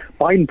 right? I mean,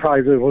 Biden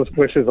probably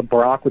wishes that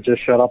Barack would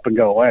just shut up and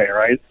go away,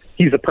 right?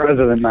 He's the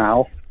president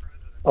now.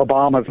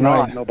 Obama's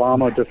not, and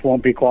Obama just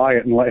won't be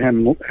quiet and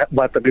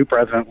let the new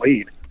president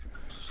lead.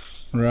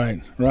 Right.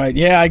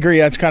 Yeah, I agree.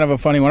 That's kind of a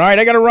funny one. All right,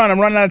 I got to run. I'm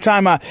running out of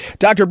time.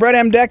 Dr. Brett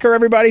M. Decker,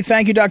 everybody.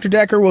 Thank you, Dr.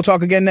 Decker. We'll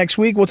talk again next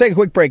week. We'll take a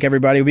quick break,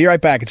 everybody. We'll be right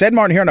back. It's Ed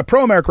Martin here on the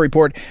Pro America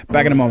Report.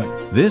 Back in a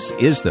moment. This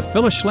is the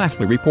Phyllis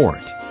Schlafly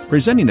Report,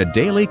 presenting a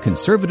daily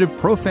conservative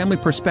pro-family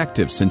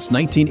perspective since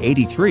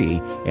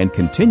 1983 and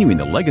continuing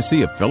the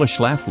legacy of Phyllis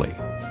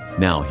Schlafly.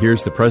 Now,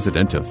 here's the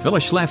president of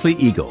Phyllis Schlafly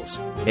Eagles,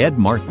 Ed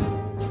Martin.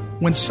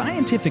 When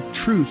scientific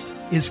truth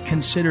is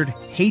considered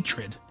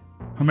hatred,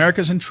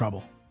 America's in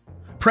trouble.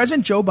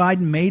 President Joe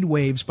Biden made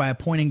waves by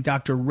appointing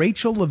Dr.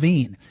 Rachel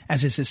Levine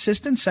as his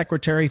Assistant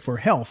Secretary for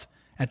Health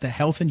at the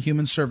Health and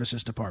Human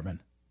Services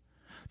Department.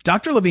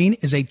 Dr. Levine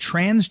is a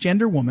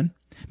transgender woman,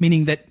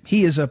 meaning that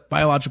he is a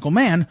biological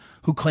man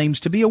who claims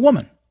to be a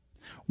woman.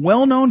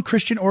 Well-known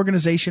Christian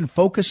organization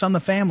Focus on the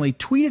Family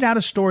tweeted out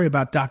a story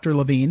about Dr.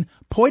 Levine,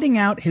 pointing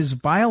out his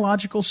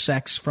biological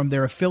sex from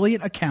their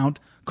affiliate account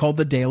called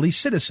the Daily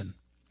Citizen.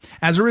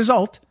 As a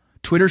result,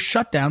 Twitter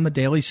shut down the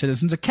Daily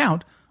Citizen's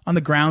account on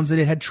the grounds that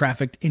it had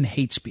trafficked in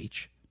hate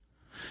speech.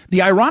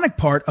 The ironic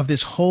part of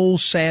this whole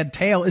sad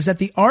tale is that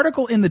the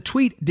article in the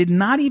tweet did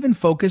not even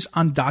focus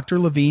on Dr.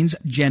 Levine's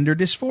gender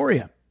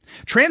dysphoria.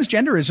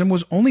 Transgenderism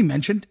was only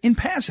mentioned in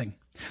passing.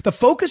 The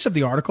focus of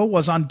the article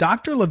was on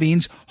Dr.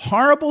 Levine's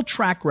horrible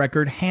track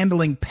record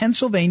handling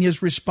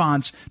Pennsylvania's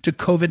response to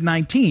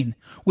COVID-19,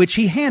 which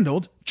he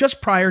handled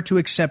just prior to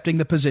accepting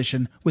the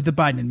position with the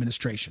Biden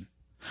administration.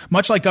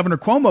 Much like Governor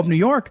Cuomo of New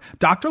York,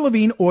 Dr.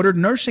 Levine ordered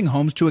nursing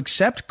homes to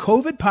accept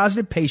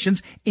COVID-positive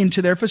patients into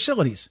their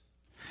facilities.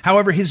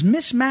 However, his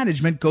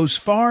mismanagement goes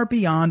far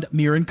beyond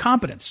mere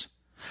incompetence.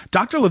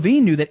 Dr.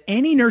 Levine knew that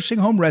any nursing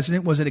home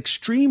resident was at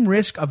extreme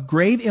risk of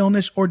grave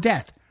illness or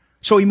death,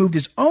 so he moved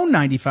his own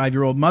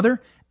 95-year-old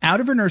mother out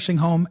of her nursing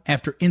home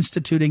after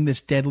instituting this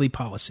deadly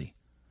policy.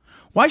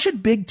 Why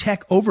should big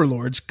tech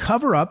overlords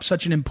cover up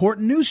such an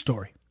important news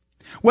story?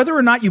 Whether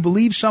or not you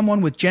believe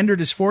someone with gender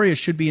dysphoria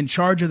should be in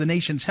charge of the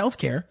nation's health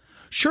care,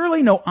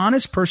 surely no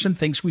honest person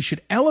thinks we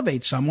should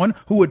elevate someone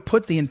who would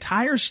put the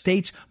entire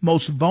state's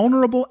most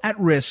vulnerable at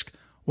risk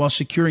while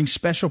securing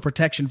special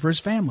protection for his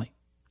family.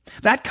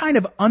 That kind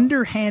of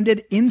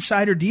underhanded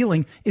insider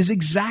dealing is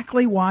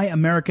exactly why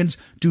Americans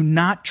do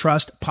not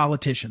trust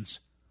politicians.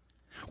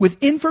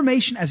 With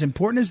information as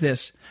important as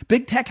this,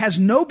 big tech has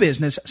no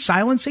business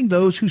silencing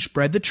those who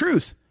spread the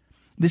truth.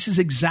 This is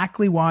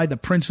exactly why the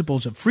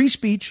principles of free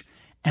speech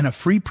and a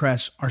free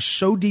press are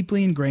so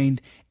deeply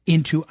ingrained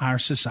into our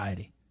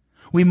society.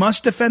 We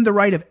must defend the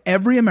right of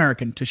every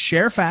American to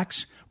share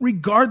facts,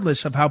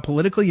 regardless of how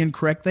politically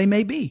incorrect they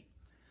may be.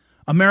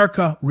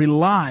 America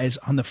relies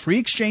on the free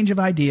exchange of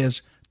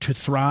ideas to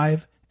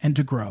thrive and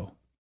to grow.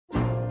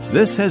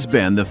 This has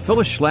been the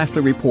Phyllis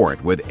Schlafly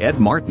Report with Ed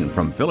Martin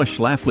from Phyllis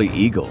Schlafly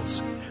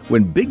Eagles.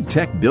 When big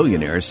tech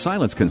billionaires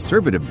silence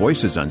conservative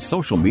voices on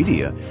social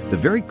media, the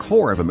very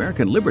core of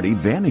American liberty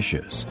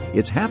vanishes.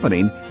 It's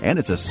happening, and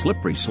it's a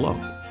slippery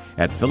slope.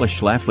 At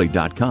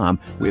phyllisschlafly.com,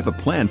 we have a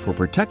plan for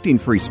protecting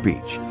free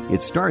speech.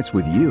 It starts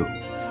with you.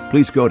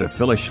 Please go to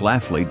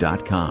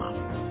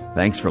phyllisschlafly.com.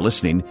 Thanks for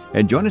listening,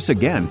 and join us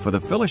again for the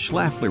Phyllis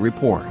Schlafly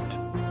Report.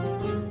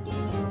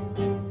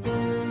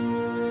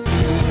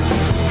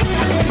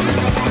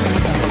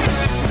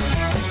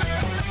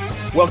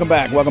 Welcome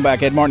back.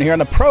 Ed Martin here on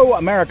the Pro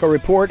America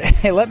Report.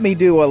 Hey, let me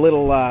do a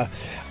little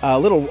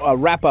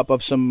wrap up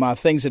of some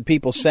things that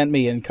people sent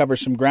me and cover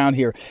some ground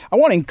here. I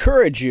want to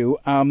encourage you,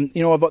 of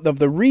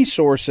the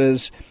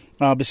resources.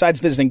 Besides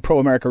visiting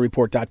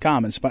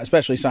proamericareport.com and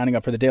especially signing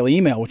up for the daily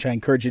email, which I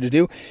encourage you to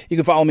do, you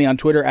can follow me on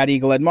Twitter at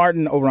Eagle Ed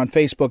Martin, over on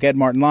Facebook Ed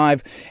Martin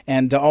Live,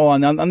 and all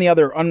on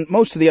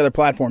most of the other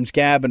platforms,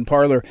 Gab and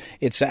Parler.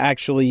 It's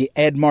actually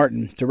Ed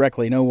Martin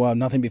directly,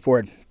 nothing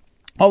before it.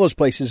 All those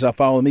places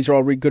follow them. These are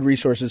all good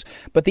resources.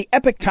 But the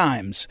Epoch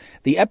Times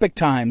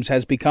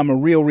has become a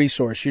real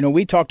resource.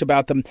 We talked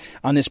about them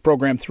on this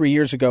program 3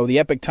 years ago. The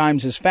Epoch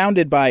Times is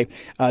founded by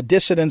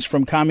dissidents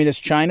from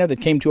communist China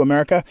that came to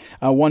America.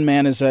 One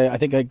man is,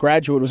 a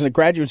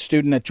graduate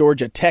student at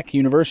Georgia Tech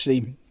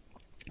University.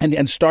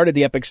 and started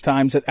the Epoch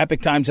Times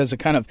as a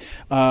kind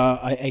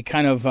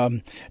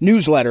of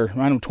newsletter. I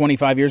don't know,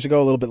 25 years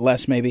ago, a little bit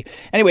less maybe.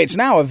 Anyway, it's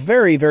now a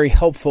very, very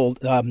helpful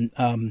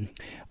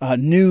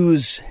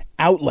news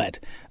outlet.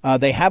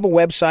 They have a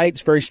website.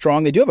 It's very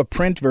strong. They do have a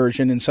print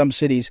version in some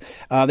cities.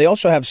 They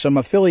also have some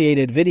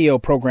affiliated video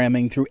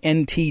programming through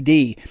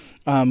NTD,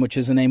 which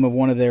is the name of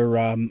one of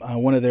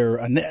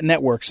their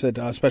networks, that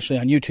especially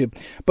on YouTube.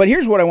 But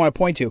here's what I want to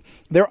point to.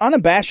 They're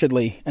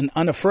unabashedly and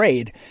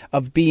unafraid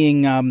of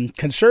being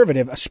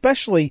conservative,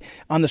 especially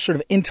on the sort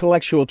of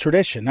intellectual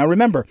tradition. Now,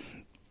 remember,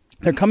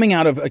 they're coming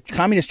out of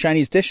communist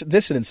Chinese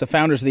dissidents, the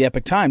founders of the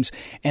Epoch Times,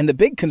 and the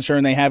big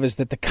concern they have is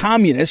that the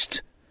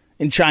communists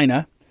in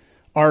China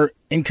are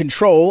in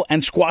control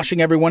and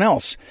squashing everyone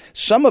else.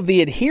 Some of the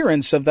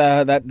adherents of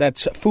that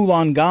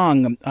Falun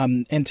Gong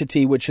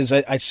entity, which is,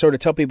 I sort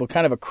of tell people,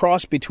 kind of a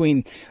cross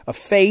between a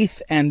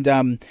faith and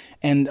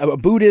a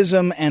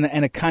Buddhism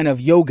and a kind of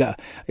yoga.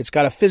 It's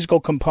got a physical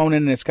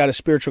component and it's got a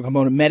spiritual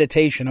component,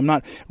 meditation. I'm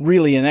not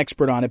really an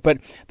expert on it, but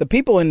the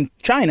people in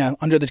China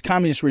under the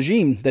communist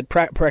regime, that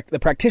the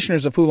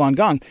practitioners of Falun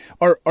Gong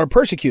are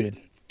persecuted.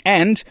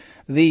 And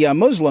the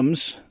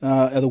Muslims,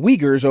 the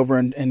Uyghurs over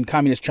in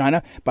communist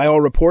China, by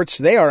all reports,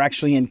 they are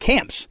actually in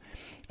camps.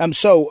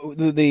 So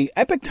the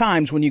Epoch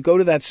Times, when you go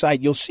to that site,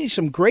 you'll see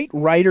some great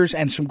writers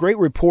and some great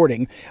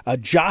reporting.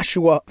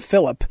 Joshua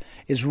Phillip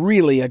is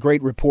really a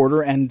great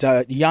reporter, and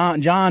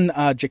John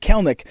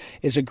Jekelnik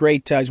is a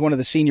great, he's one of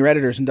the senior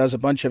editors and does a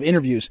bunch of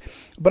interviews.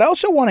 But I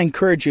also want to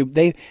encourage you,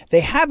 they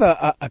have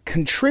a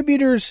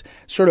contributors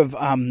sort of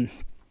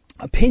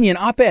opinion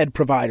op-ed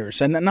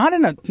providers, and not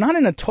in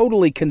a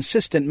totally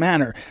consistent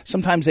manner.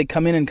 Sometimes they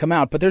come in and come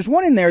out, but there's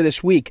one in there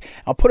this week.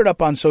 I'll put it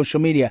up on social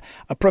media.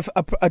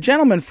 A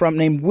gentleman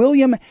named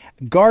William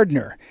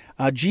Gardner,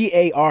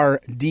 Gardner,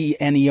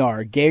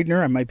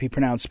 Gardner, I might be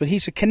pronounced, but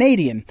he's a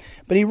Canadian.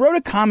 But he wrote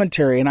a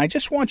commentary, and I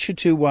just want you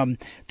to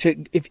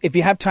if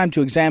you have time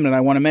to examine it,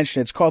 I want to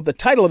mention it. It's called, the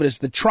title of it is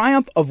 "The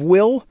Triumph of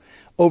Will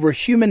Over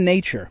Human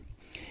Nature."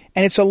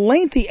 And it's a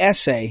lengthy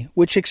essay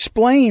which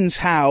explains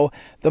how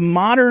the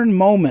modern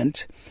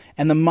moment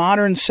and the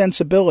modern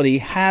sensibility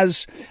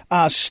has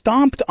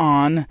stomped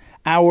on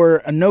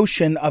our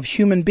notion of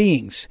human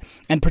beings.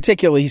 And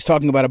particularly, he's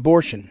talking about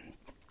abortion.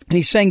 And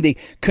he's saying the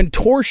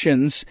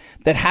contortions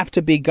that have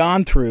to be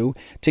gone through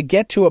to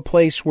get to a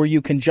place where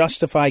you can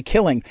justify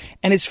killing.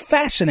 And it's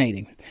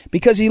fascinating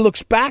because he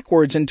looks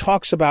backwards and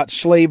talks about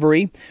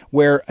slavery,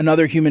 where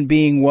another human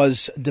being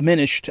was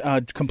diminished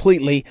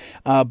completely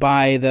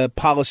by the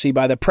policy,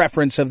 by the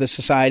preference of the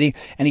society.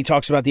 And he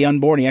talks about the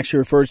unborn. He actually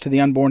refers to the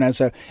unborn as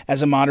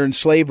a modern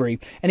slavery.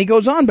 And he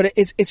goes on, but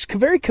it's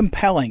very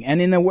compelling.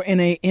 And in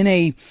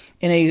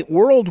a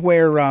world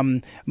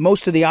where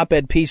most of the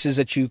op-ed pieces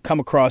that you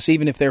come across,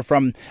 even if they're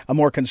from a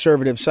more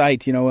conservative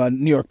site, a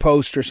New York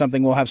Post or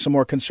something, will have some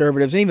more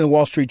conservatives. And even the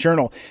Wall Street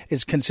Journal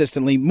is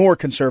consistently more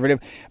conservative,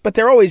 but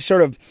they're always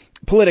sort of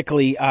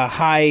politically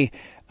high.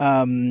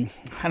 I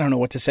don't know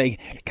what to say.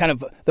 Kind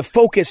of the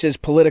focus is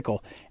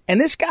political.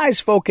 And this guy's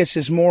focus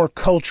is more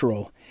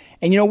cultural.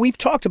 And, we've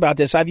talked about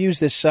this. I've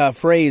used this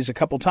phrase a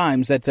couple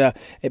times that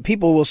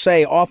people will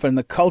say often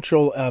the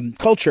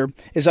culture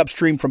is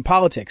upstream from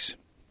politics.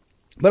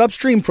 But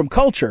upstream from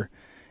culture,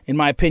 in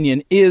my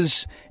opinion,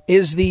 is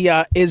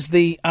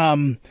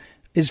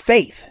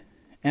faith.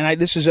 And I've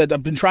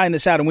been trying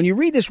this out. And when you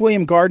read this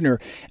William Gardner,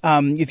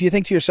 if you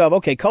think to yourself,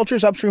 okay,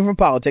 culture's upstream from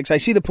politics. I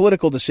see the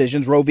political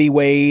decisions, Roe v.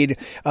 Wade,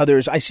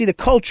 others. I see the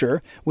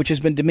culture, which has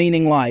been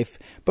demeaning life.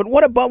 But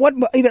what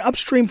even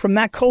upstream from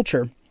that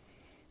culture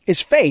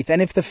is faith.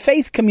 And if the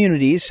faith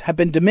communities have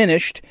been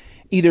diminished,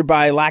 either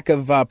by lack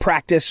of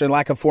practice or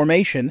lack of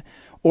formation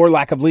or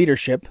lack of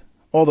leadership,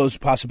 all those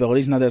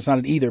possibilities. Now, that's not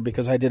an either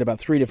because I did about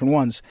 3 different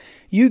ones.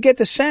 You get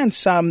the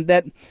sense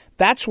that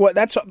that's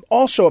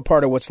also a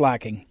part of what's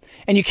lacking.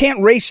 And you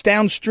can't race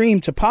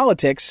downstream to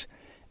politics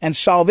and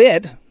solve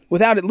it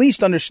without at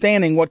least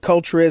understanding what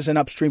culture is and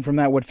upstream from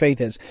that what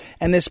faith is.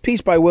 And this piece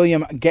by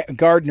William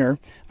Gardner,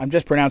 I'm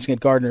just pronouncing it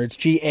Gardner, it's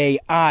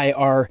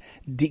Gairdner,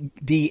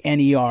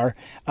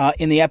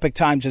 in the Epoch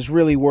Times is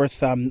really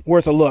worth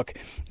a look.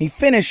 He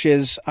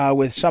finishes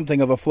with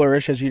something of a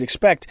flourish, as you'd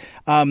expect.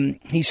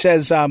 He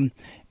says,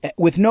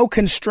 with no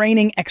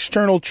constraining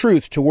external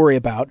truth to worry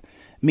about,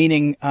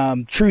 meaning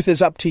truth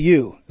is up to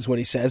you, is what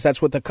he says.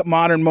 That's what the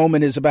modern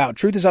moment is about.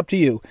 Truth is up to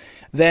you.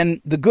 Then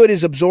the good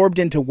is absorbed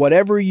into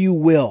whatever you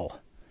will.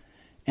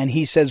 And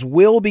he says,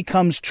 will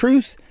becomes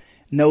truth,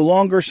 no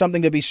longer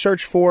something to be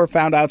searched for,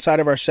 found outside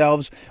of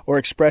ourselves, or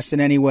expressed in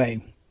any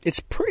way.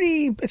 It's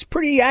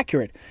pretty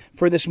accurate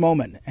for this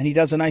moment, and he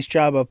does a nice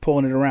job of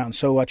pulling it around.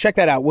 So check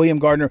that out, William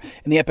Gardner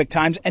in the Epoch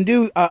Times, and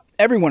do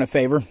everyone a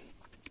favor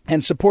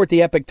and support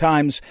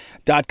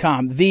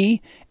theepochtimes.com.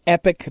 The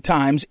Epoch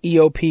Times,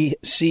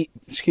 EOPC,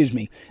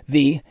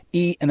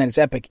 and then it's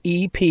Epoch,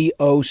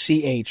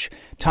 EPOCH,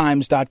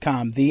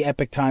 times.com,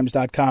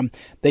 theepochtimes.com.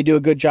 They do a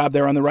good job.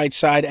 They're on the right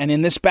side. And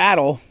in this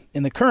battle,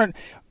 in the current,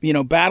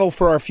 battle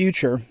for our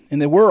future in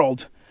the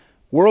world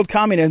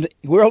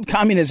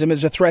communism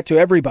is a threat to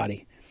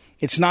everybody.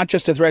 It's not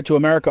just a threat to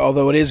America,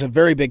 although it is a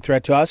very big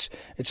threat to us.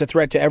 It's a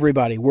threat to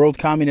everybody. World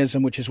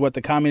communism, which is what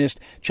the communist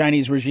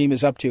Chinese regime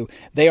is up to.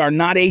 They are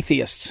not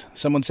atheists.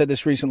 Someone said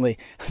this recently.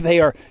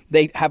 They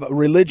have a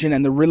religion,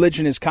 and the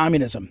religion is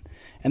communism.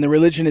 And the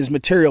religion is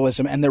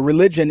materialism. And the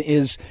religion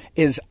is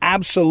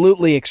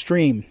absolutely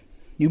extreme.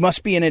 You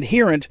must be an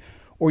adherent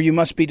or you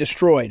must be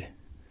destroyed.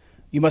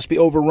 You must be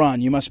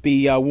overrun. You must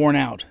be worn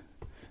out.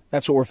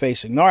 That's what we're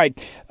facing. All right.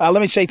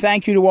 Let me say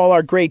thank you to all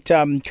our great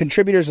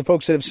contributors, the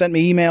folks that have sent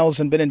me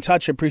emails and been in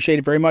touch. I appreciate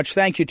it very much.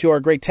 Thank you to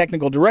our great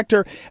technical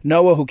director,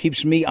 Noah, who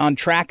keeps me on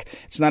track.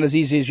 It's not as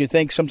easy as you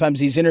think. Sometimes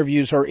these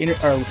interviews are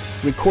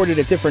recorded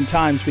at different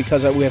times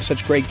because we have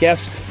such great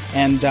guests.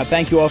 And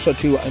thank you also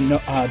to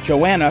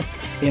Joanna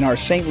in our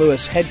St.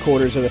 Louis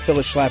headquarters of the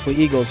Phyllis Schlafly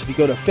Eagles. If you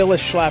go to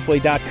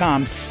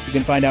phyllisschlafly.com, you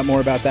can find out more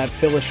about that,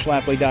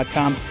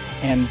 phyllisschlafly.com.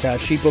 And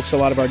she books a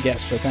lot of our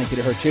guests, so thank you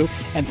to her, too.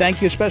 And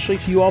thank you especially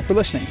to you all for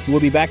listening. We'll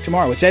be back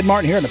tomorrow. It's Ed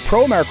Martin here on the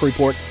Pro America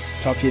Report.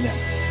 Talk to you then.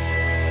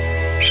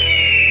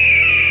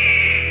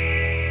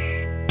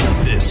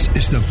 This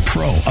is the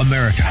Pro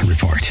America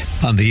Report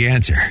on The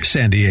Answer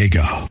San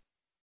Diego.